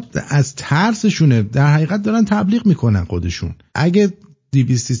اینا از ترسشونه در حقیقت دارن تبلیغ میکنن خودشون. اگه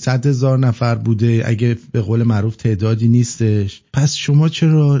 200-300 هزار نفر بوده، اگه به قول معروف تعدادی نیستش، پس شما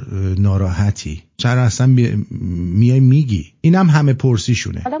چرا ناراحتی؟ چرا اصلا میای میگی؟ اینم همه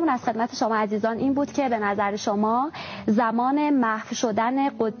پرسیشونه. حالمون از خدمت شما عزیزان این بود که به نظر شما زمان محو شدن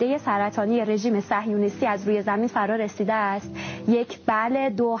غده سرطانی رژیم صهیونیستی از روی زمین فرا رسیده است؟ 1 بله،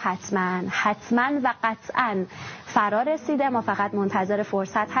 2 حتما و قطعا فرا رسیده. ما فقط منتظر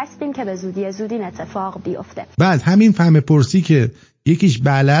فرصت هستیم که به زودی این اتفاق بیفته. بعد همین همه پرسی که یکیش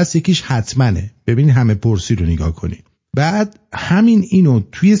بله است یکیش حتمنه، ببینید همه پرسی رو نگاه کنید. بعد همین اینو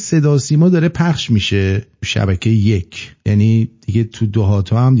توی صدا سیما داره پخش میشه شبکه 1، یعنی دیگه تو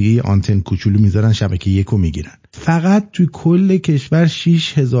دهات‌ها هم دیگه یه آنتن کوچولو میذارن شبکه 1 رو میگیرن. فقط توی کل کشور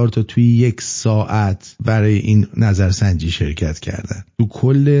 6000 تا توی 1 ساعت برای این نظرسنجی شرکت کردن، تو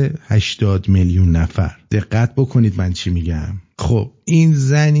کل 80 میلیون نفر. دقت بکنید من چی میگم. خب این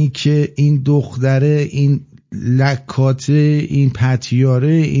زنی که این دختره، این لکاته، این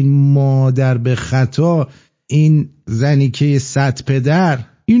پتیاره، این مادر به خطا، این زنی که 100 پدر،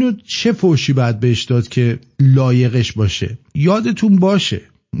 اینو چه فوشی باید بهش داد که لایقش باشه؟ یادتون باشه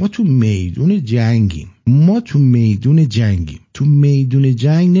ما تو میدون جنگیم. تو میدون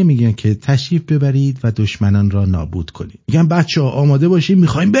جنگ نمیگن که تشریف ببرید و دشمنان را نابود کنید، میگن بچه ها آماده باشیم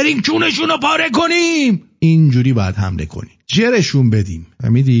میخوایم بریم کونشون رو پاره کنیم. اینجوری باید حمله کنیم، جرشون بدیم.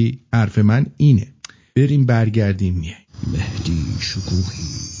 فهمیدی؟ حرف من اینه. بریم برگردیم میای. مهدی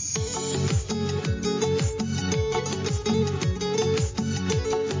شکوهی.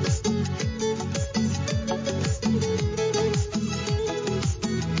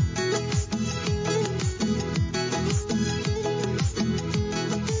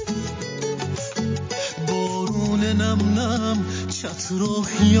 چتر و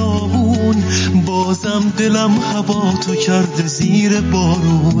خیابون بازم دلم هوا تو کرده زیر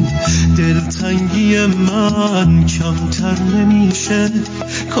بارون. دلتنگی من کمتر نمیشه،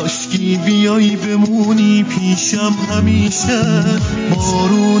 کاشکی بیایی بمونی پیشم همیشه.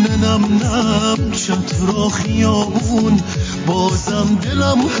 بارون نم نم چتر و خیابون بازم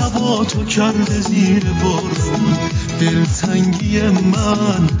دلم هوا تو کرده زیر بارون. دلتنگی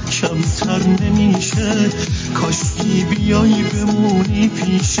من کمتر نمیشه، کاشکی بیایی بمونی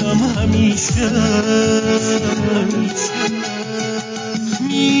پیشم همیشه.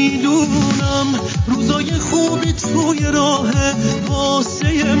 میدونم روزای خوبی توی راهه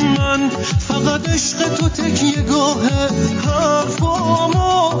واسه من، فقط عشق تو تکیه گاهه.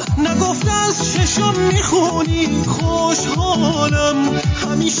 حرفامو نگفته از چشم میخونی، خوشحالم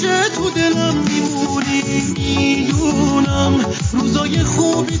همیشه تو دلم میمونی. میدونم روزای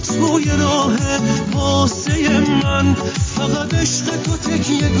خوبی توی راهه واسه من، فقط عشق تو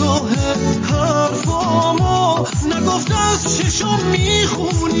تکیه گاهه. حرفامو نگفته از چشم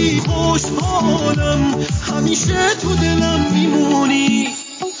میخونی، خوشحالم همیشه تو دلم میمونی.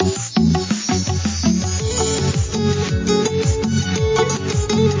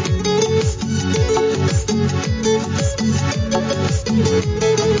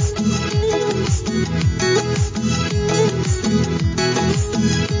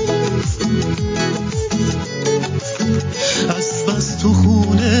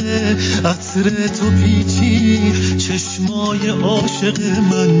 عطر تو پیچی چشمای عاشق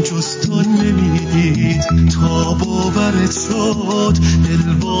من جز تو نمیدید. تا باورت شد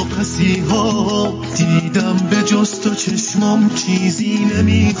دل واپسی ها دیدم به جز تو چشمام چیزی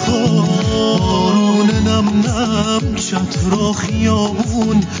نمیخواد. بارون نم نم چتر و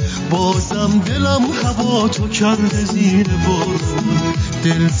خیابون بازم دلم هوا تو کرده زیر بارون.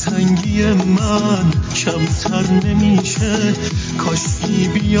 دلتنگی من کمتر نمیشه، کاشکی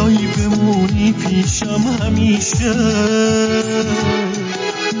بیایی بمونی پیشم همیشه.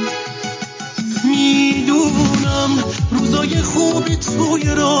 میدونم روزای خوبی توی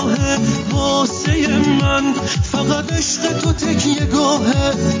راهه واسه من، فقط عشق تو تکیه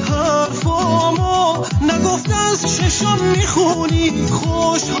گاهه. حرفامو نگفته از چشم میخونی،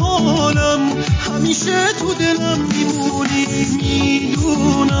 خوشحالم همیشه تو دلم میمونی.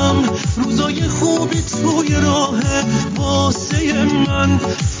 میدونم روزای خوبی توی راهه واسه من،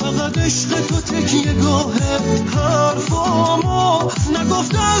 فقط عشق تو تکیه گاهه. حرفامو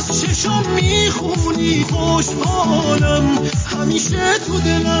نگفته از چشم میخونی، خوشحالم همیشه تو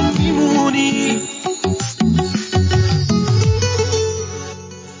دلم میمونی.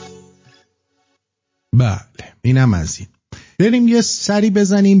 بله این اینم از این. بریم یه سری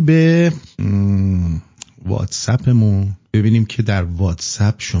بزنیم به واتساپمون ببینیم که در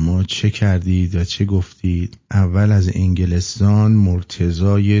واتساپ شما چه کردید و چه گفتید. اول از انگلستان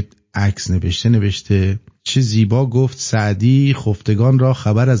مرتضی عکس نوشته چه زیبا گفت سعدی، خفتگان را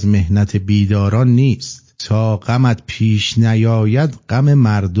خبر از مهنت بیداران نیست، تا غمت پیش نیاید غم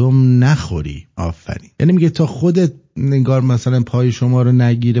مردم نخوری. آفرین. یعنی میگه تا خودت نگار مثلا پای شما رو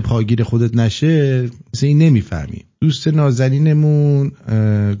نگیره، پاگیر خودت نشه، مثل این نمیفهمی. دوست نازنینمون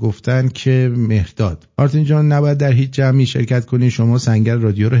گفتن که مهداد آرتین جان نباید در هیچ جمعی شرکت کنی، شما سنگر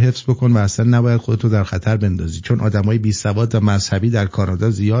رادیو رو حفظ بکن و اصلا نباید خودتو در خطر بندازی، چون آدمای بی سواد و مذهبی در کانادا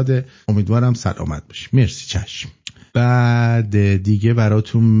زیاده. امیدوارم سلامت باشی. مرسی. چشم. بعد دیگه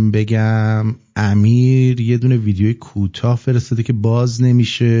براتون بگم امیر یه دونه ویدیوی کوتاه فرستاده که باز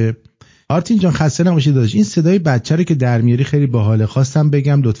نمیشه. آرتین جان خسته نباشی داداش، این صدای بچه رو که در میاری خیلی باحاله، خواستم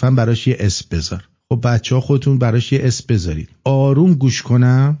بگم لطفاً براش یه اسم بذار. خب بچه‌ها خودتون براش یه اسم بذارید. آروم گوش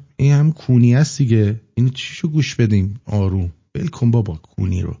کنم، این هم کونی است دیگه، اینو چیشو گوش بدین آروم، بلکن بابا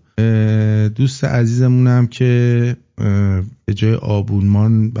کونی رو. دوست عزیزمونم که به جای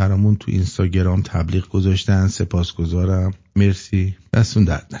آبونمان برامون تو اینستاگرام تبلیغ گذاشتن، سپاسگزارم، مرسی، دستون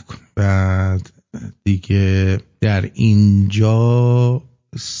درد نکن. بعد دیگه در اینجا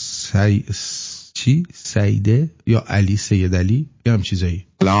سیده یا علی سید علی یا هم چیزایی.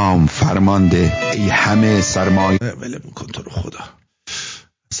 سلام فرمانده ای همه سرمایه. ولی کن تو رو خدا،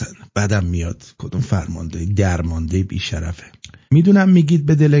 بعدم میاد کدوم فرمانده، درمانده بیشرفه. میدونم میگید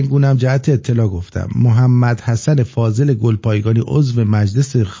به دلنگونم، جهت اطلاع گفتم. محمد حسن فاضل گلپایگانی عضو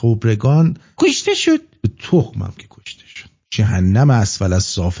مجلس خبرگان کشته شد. به تخمم که کشته شد، جهنم اسفل از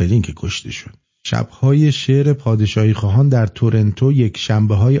سافلین که کشته شد. شب‌های شعر پادشاهی خواهان در تورنتو یک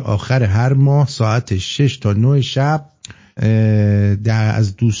شنبه‌های آخر هر ماه ساعت 6 تا 9 شب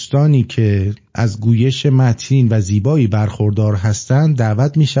از دوستانی که از گویش متین و زیبایی برخوردار هستند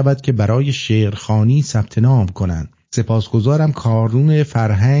دعوت می شود که برای شعرخوانی ثبت نام کنند. سپاسگزارم. کانون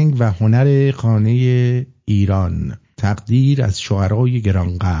فرهنگ و هنر خانه ایران. تقدیر از شاعرای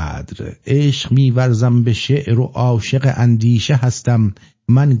گرانقدر. عشق می ورزم به شعر و عاشق اندیشه هستم،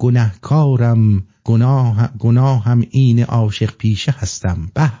 من گناهکارم، گناهم این عاشق پیشه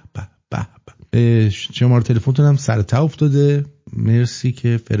هستم. به به به به. شماره تلفنتون هم سر تا افتاده، مرسی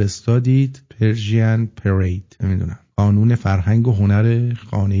که فرستادید. پرژین پرید، نمیدونم، قانون فرهنگ و هنر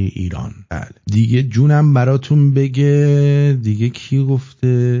خانه ایران. بله دیگه جونم براتون بگه دیگه کی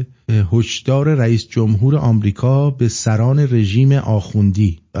گفته هشدار رئیس جمهور آمریکا به سران رژیم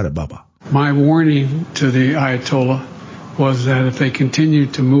آخوندی. آره بابا. My warning to the Ayatollah was that if they continue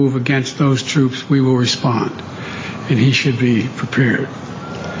to move against those troops, we will respond, and he should be prepared.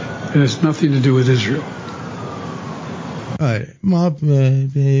 It has nothing to do with Israel. ما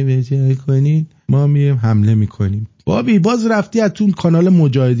ما میریم حمله میکنیم. بابی باز رفتی از تو کانال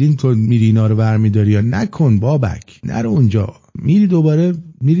مجاهدین تو میری اینا رو برمیداری یا نکن بابک، نرو اونجا، میری دوباره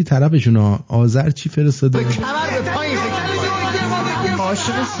میری طرفشون. آذر چی فرستاده؟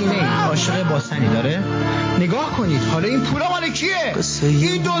 عاشق سینه ای، عاشق باسنی داره. نگاه کنید حالا این پولا مال کیه؟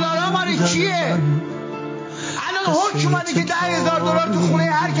 این دلارا مال کیه؟ الان حکم اومده که $10,000 تو خونه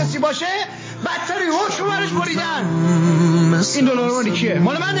هر کسی باشه بدتری حکم برش بریدن. این دلار مال کیه؟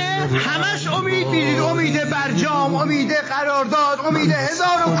 مال منه؟ همش امید میدید، امید برجام، امید قرارداد، امید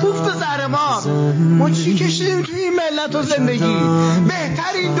هزار و کوفت سر ما چی کشیدیم توی این ملت و زندگی؟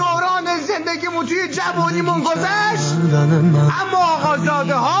 بهترین دوران زندگیمون توی جوانیمون گذشت، اما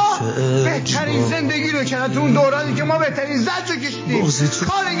آقازاده ها بهترین زندگی رو کردن تو اون دورانی که ما بهترین زج رو کشیدیم،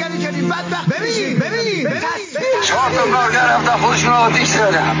 کارگری کردیم، بدبخت. ببینید 4 تا کارگر رفتن خودشون رو آتیش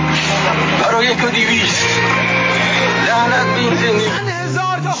زدن برای 1,200. لعنت به این زندگی. چند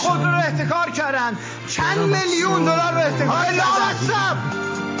هزار تا خود رو احتکار کردن، چند $1,000,000 رو احتکار کردن،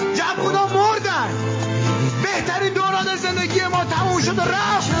 جوونا مردن، بهترین دوران زندگی ما تموم شد و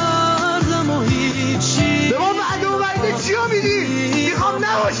رفت. به ما بعد و بعد چی رو میدی؟ میخوام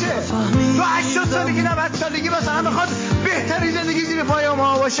نباشه تو 80 سالگی 90 سالگی مثلا بخواد بهترین زندگی زیر پای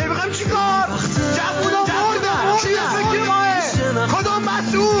ما باشه. میخوام چیکار؟ جوونا مردن، چی فکر ماه؟ کدوم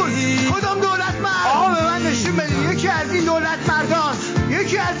مسئول؟ کدوم دولت مرد؟ آقا به من نشون بدید یکی از این دولت مردان،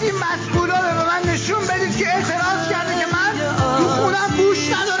 یکی از این مسئولا به من نشون بدید که اعتراض کرده که من تو خونم گوش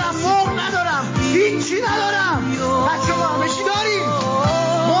ندارم، مرغ ندارم، هیچی ندارم. بچه ما همه چی داریم،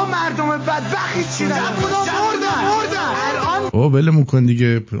 ما مردم بدبخت هیچی نداریم. مردن الان ولمون کن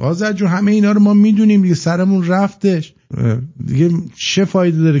دیگه آذر جون، همه اینا رو ما میدونیم دیگه، سرمون رفتش دیگه، چه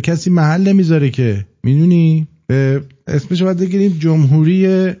فایده داره؟ کسی محل نمیذاره که، میدونی؟ اسمش باید بگیریم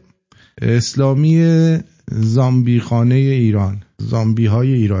جمهوری اسلامی زامبی خانه ایران، زامبی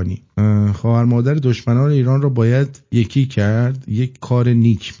های ایرانی. خواهر مادر دشمنان ایران را باید یکی کرد، یک کار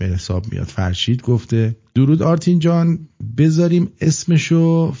نیک به حساب میاد. فرشید گفته درود آرتین جان، بذاریم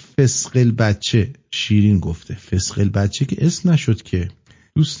اسمشو فسقل بچه. شیرین گفته فسقل بچه که اسم نشد که.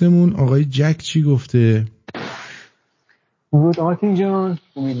 دوستمون آقای جک چی گفته؟ درود آرتین جان،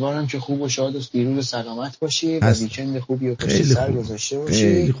 امیدوارم که خوب و شاد و بیروز و سلامت باشی و ویکند خوبی و پشت سر گذاشته باشی.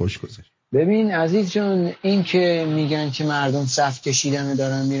 خیلی خوش گذشت. ببین عزیز جان، این که میگن که مردم صف کشیدن و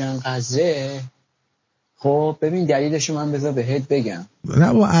دارن میرن غزه، خب ببین دلیلشو من بذار بهت بگم.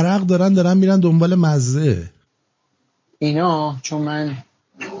 نه با عرق دارن میرن دنبال مزه. اینا چون من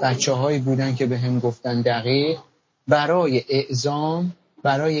بچه‌هایی بودن که بهم گفتن دقیق برای اعزام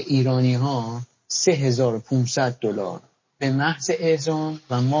برای ایرانی‌ها $3,500 به محض اعزام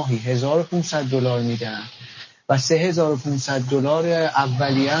و ماهی $1,500 میدن و $3,500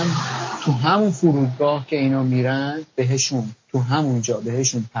 اولیه هم تو همون فرودگاه که اینا میرن بهشون تو همونجا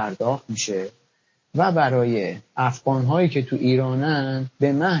بهشون پرداخت میشه و برای افغان‌هایی که تو ایرانن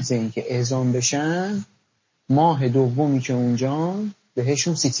به محض اینکه اعزام بشن ماه دومی که اونجا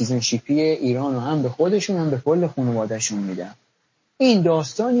بهشون سیتیزنشیپی ایران رو هم به خودشون هم به کل خانواده‌شون میدن. این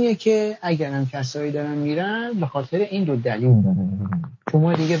داستانیه که اگر هم کسایی دارن میرن به خاطر این دو دلیل دارن.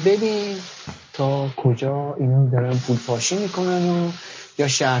 شما دیگه ببین تا کجا اینا دارن پول پاشی میکنن و یا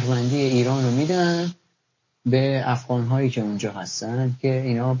شهروندی ایران رو میدن به افغان‌هایی که اونجا هستن که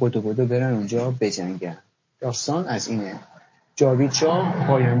اینا بدو برن اونجا بجنگن. داستان از اینه. جاوید شاه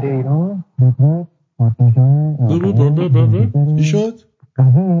پاینده ایران. چی شد؟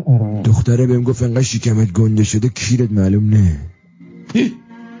 دختره بهم گفت انقدر شکمت گنده شده کیرت معلوم نه.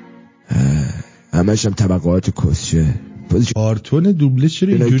 همش هم طبقات کسشه. آرتون دوبله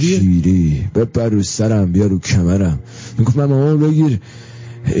چرا اینجوریه؟ کیری بپر رو سرم بیا رو کمرم. میگفت من مامان بگیر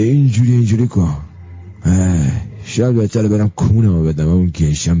اینجوری کن. شاید بهتره برم کونمو بدم، اون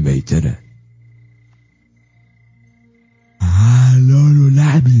گیشم بهتره. حلال و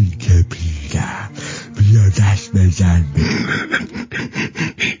نبین که پیرم بیا دست بزن.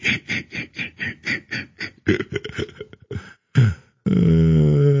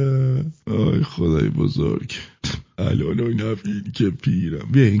 آی خدای بزرگ، حلال و نبین که پیرم.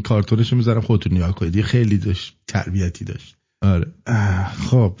 بیا این کارتونشو میذارم خودتون نگاه کنید، خیلی داشت تربیتی داشت. آره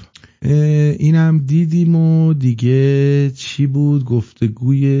خب اینم دیدیم و دیگه چی بود؟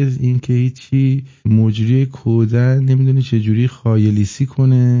 گفتگوی این که هیچی مجری کودن نمیدونه چجوری خایلیسی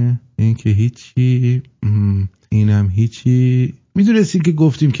کنه، این که هیچی، اینم هیچی. میدونستی که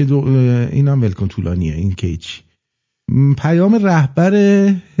گفتیم که اینم ولکن طولانیه. این که هیچی. پیام رهبر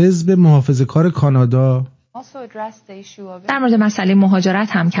حزب محافظه‌کار کانادا. در مورد مسئله مهاجرت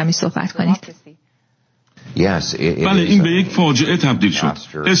هم کمی صحبت کنید. بله این به یک فاجعه تبدیل شد.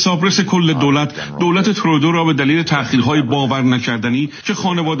 حسابرس کل دولت ترودو را به دلیل تأخیرهای باور نکردنی که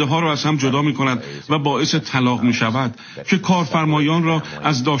خانواده ها را از هم جدا می کند و باعث طلاق می شود، که کارفرمایان را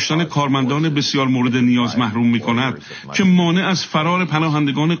از داشتن کارمندان بسیار مورد نیاز محروم می کند، که مانع از فرار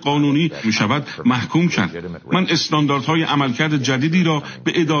پناهندگان قانونی می شود، محکوم کرد. من استانداردهای عملکرد جدیدی را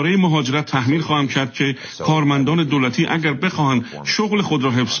به اداره مهاجرت تحمیل خواهم کرد که کارمندان دولتی اگر بخواهند شغل خود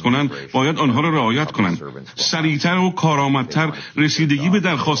را حفظ کنند باید آنها را رعایت کنند. سریعتر و کارآمدتر رسیدگی به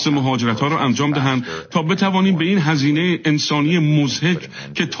درخواست مهاجرت ها را انجام دهند تا بتوانیم به این هزینه انسانی مضحک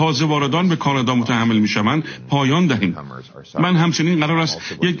که تازه واردان به کانادا متحمل میشوند پایان دهیم. من همچنین قرار است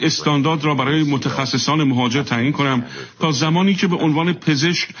یک استاندارد را برای متخصصان مهاجر تعیین کنم تا زمانی که به عنوان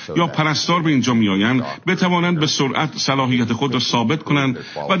پزشک یا پرستار به اینجا میآیند بتوانند به سرعت صلاحیت خود را ثابت کنند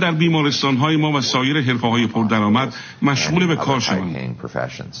و در بیمارستان‌های ما و سایر حرفه‌های پردرآمد مشغول به کار شوند.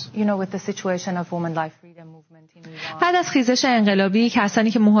 بعد از خیزش انقلابی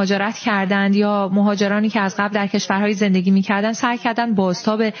کسانی که مهاجرت کردند یا مهاجرانی که از قبل در کشورهای زندگی می‌کردند سعی کردند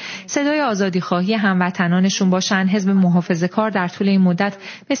بازتاب صدای آزادیخواهی هموطنانشون باشند. حزب محافظه‌کار در طول این مدت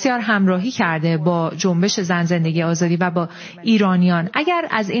بسیار همراهی کرده با جنبش زن زندگی آزادی و با ایرانیان. اگر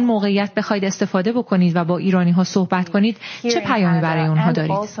از این موقعیت بخواید استفاده بکنید و با ایرانی‌ها صحبت کنید چه پیامی برای اونها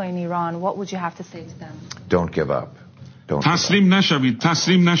دارید؟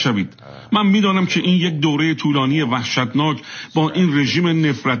 تسلیم نشوید. من میدانم که این یک دوره طولانی وحشتناک با این رژیم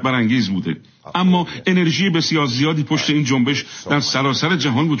نفرت برانگیز بوده، اما انرژی بسیار زیادی پشت این جنبش در سراسر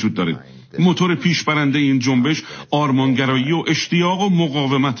جهان وجود داره. موتور پیشبرنده این جنبش آرمانگرایی و اشتیاق و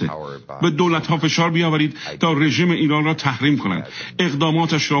مقاومته. به دولت‌ها فشار بیاورید تا رژیم ایران را تحریم کنند،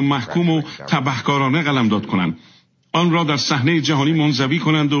 اقداماتش را محکوم و تبهکارانه قلمداد کنند، آن را در صحنه جهانی منزوی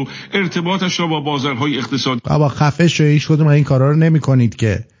کنند و ارتباطش را با بازارهای اقتصادی. بابا خفه شو، هیچ کدوم این کارا رو نمی‌کنید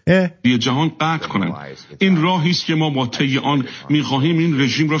که. جهان قطع کنند. این راهی است که ما با طی آن می‌خواهیم این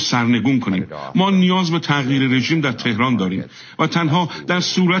رژیم را سرنگون کنیم. ما نیاز به تغییر رژیم در تهران داریم و تنها در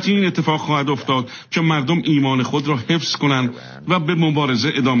صورت این اتفاق خواهد افتاد که مردم ایمان خود را حفظ کنند و به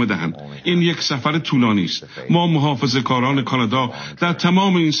مبارزه ادامه دهند. این یک سفر طولانی است. ما محافظه‌کاران کانادا در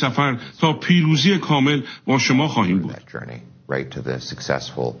تمام این سفر تا پیروزی کامل با شما خواهیم بود.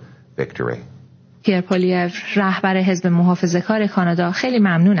 پیر پولیو، رهبر حزب محافظه‌کار کانادا، خیلی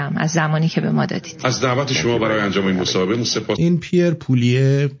ممنونم از زمانی که به ما دادید. از دعوت شما برای انجام این مصاحبه سپاس. این پیر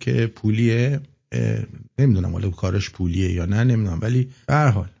پولیو که پولیه، نمیدونم حالا کارش پولیه یا نه نمیدونم، ولی به هر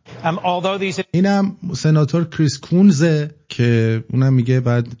حال اینم سناتور کریس کونزه که اونم میگه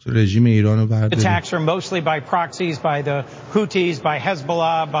بعد رژیم ایران رو برداره. Attacks are mostly by proxies, by the Houthis, by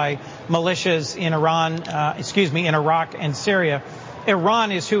Hezbollah, by militias in in Iraq and Syria.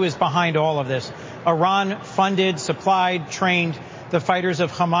 Iran is who is behind all of this. Iran funded, supplied, trained the fighters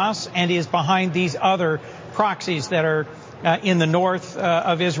of Hamas and is behind these other proxies that are in the north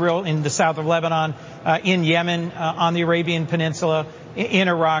of Israel, in the south of Lebanon, in Yemen, on the Arabian Peninsula, in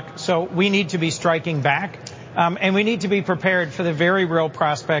Iraq. So we need to be striking back, and we need to be prepared for the very real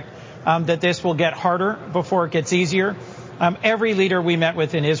prospect that this will get harder before it gets easier. Every leader we met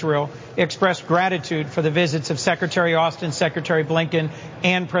with in Israel expressed gratitude for the visits of Secretary Austin, Secretary Blinken,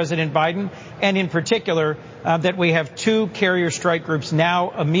 and President Biden, and in particular that we have 2 carrier strike groups now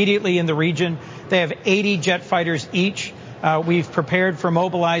immediately in the region. They have 80 jet fighters each. We've prepared for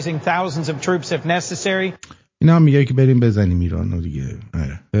mobilizing thousands of troops if necessary. اینا هم میگه که بریم بزنیم ایران رو دیگه.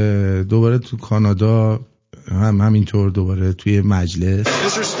 دوباره تو کانادا همینطور دوباره توی مجلس.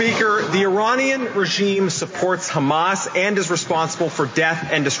 Mr. Speaker, the Iranian regime supports Hamas and is responsible for death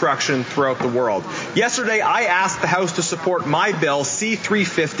and destruction throughout the world. Yesterday, I asked the House to support my bill,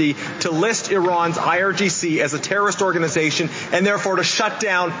 C-350, to list Iran's IRGC as a terrorist organization and therefore to shut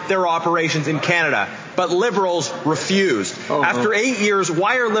down their operations in Canada. But liberals refused. After 8 years,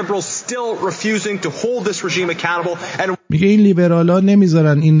 why are liberals still refusing to hold this regime accountable? And میگه این لیبرالا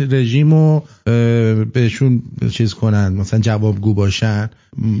نمیذارن این رژیمو بهشون چیز کنن، مثلا جوابگو باشن.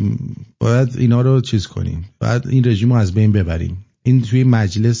 باید اینا رو چیز کنیم، باید این رژیمو از بین ببریم. این توی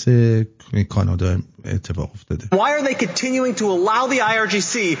مجلس کانادا اتفاق افتاده. Why are they continuing to allow the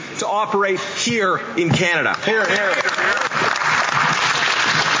IRGC to operate here in Canada? Here.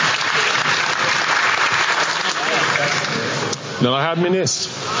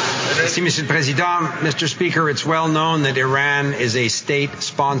 Merci, Monsieur le Président. Mr. Speaker, it's well known that Iran is a state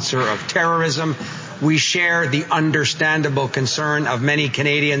sponsor of terrorism. We share the understandable concern of many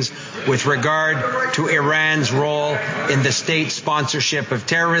Canadians with regard to Iran's role in the state sponsorship of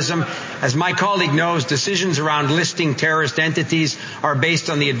terrorism. As my colleague knows, decisions around listing terrorist entities are based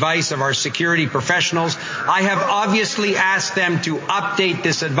on the advice of our security professionals. I have obviously asked them to update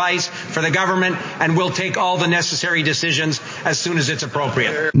this advice for the government and will take all the necessary decisions as soon as it's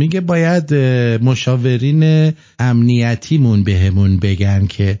appropriate. میگه باید مشاورین امنیتیمون بهمون بگن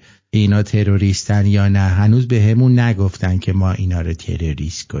که اینا تروریستن یا نه. هنوز به همون نگفتن که ما اینا رو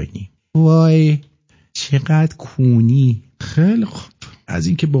تروریست کنیم. وای چقدر کونی. خیلی خوب، از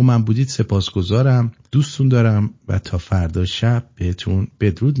اینکه با من بودید سپاسگزارم، دوستون دارم و تا فردا شب بهتون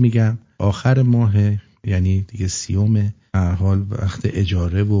بدرود میگم. آخر ماه، یعنی دیگه 30، هر حال وقت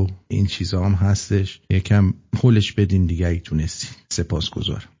اجاره و این چیزا هم هستش، یکم هولش بدین دیگه اگه تونستین.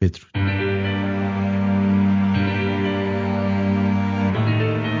 سپاسگزارم، بدرود.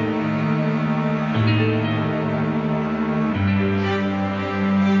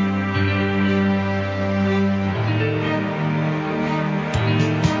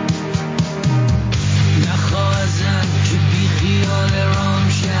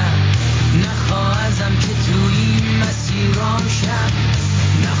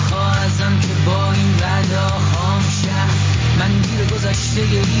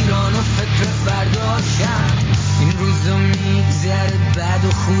 ایران و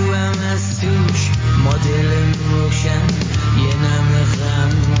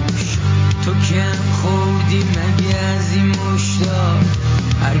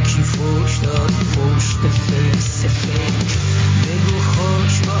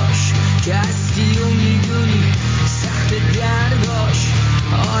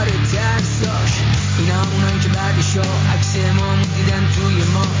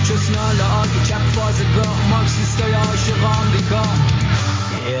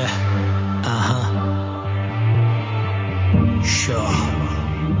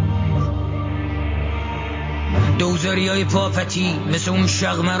دریای پاپتی، مثل اون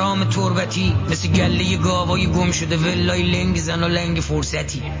شغمرام تربتی، مثل گله گاوای گم شده ولای لنگ زن و لنگ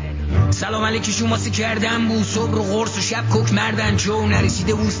فرصتی. سلام علیکی شماسی کردن بو صبح و قرص و شب کک مردن چو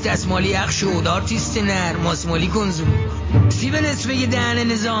نرسیده بوست دستمالی اخ شد آرتیست نر ماسمالی کنزو سیب نصفه یه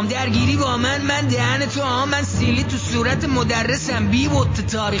دهن نظام درگیری با من دهن تو ها من سیلی تو صورت مدرسم بی بوت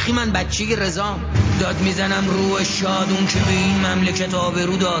تاریخی من بچه رزام داد میزنم روح شادون که به این مملکت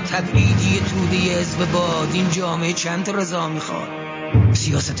آبرو داد تبعیدی توده حزب باد این جامعه چند رضا میخواد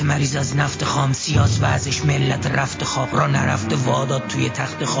سیاست مریض از نفت خام سیاس و ازش ملت رفت خواب را نرفته واداد توی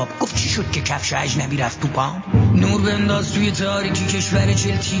تخت خواب گفت چی شد که کفش اجنبی رفت تو پام نور بنداز توی تاریکی کشور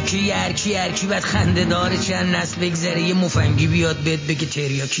چل تیکه ارکی بعد خنده داره چند نسل بگذره یه مفنگی بیاد بهت بگه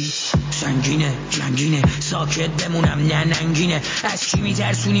تریاکی سنگینه جنگینه ساکت بمونم نه ننگینه از چی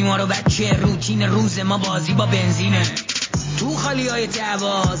میترسونی ما رو بچه روتین روز ما بازی با بنزینه تو خالی های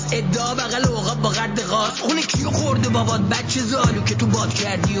دعواز ادعا بغل اوقاب با قد غاز خونه کیو خورده بابات بچه زالو که تو باد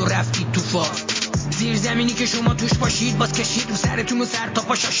کردی و رفتید تو فاز زیر زمینی که شما توش باشید باز کشید رو سرتون و سر تا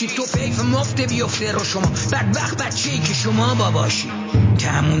پا شاشید تو پیف مفته بیفته رو شما بدبخت بچه‌ای که شما باباشید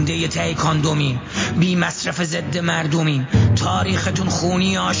تمونده یه تای کاندومین بی مصرف ضد مردمین تاریختون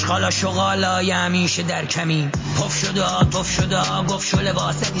خونی آشغالا شغالای همیشه در کمین پف شده گفت شو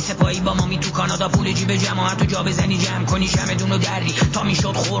لباسدی سپایی با مامی تو کانادا پول جیب جماعت و جا بزنی جمع کنی شمدون و دری تا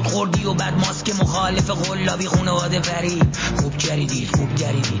میشد خوردی و بعد ماسک مخالف قلابی خونواده وری خوب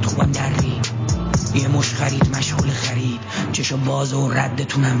جریدید خوبم درید یه مش خرید مشغول خرید چشا باز و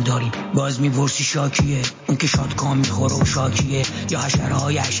ردتونم داریم باز میپرسی شاکیه اون که شادکام میخوره و شاکیه یا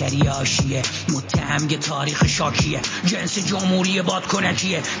حشرهای حشری آشیه متهم که تاریخ شاکیه جنس جمهوری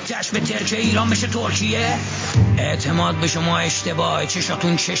بادکنکیه تش به ترک ایران بشه ترکیه اعتماد به شما اشتباهه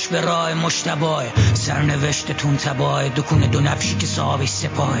چشاتون چشم راه مشتباه سرنوشتتون تباه دکونه دو نبشی که صاحبش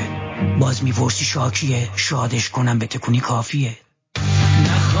سپاهه باز میپرسی شاکیه شادش کنم به تکونی کافیه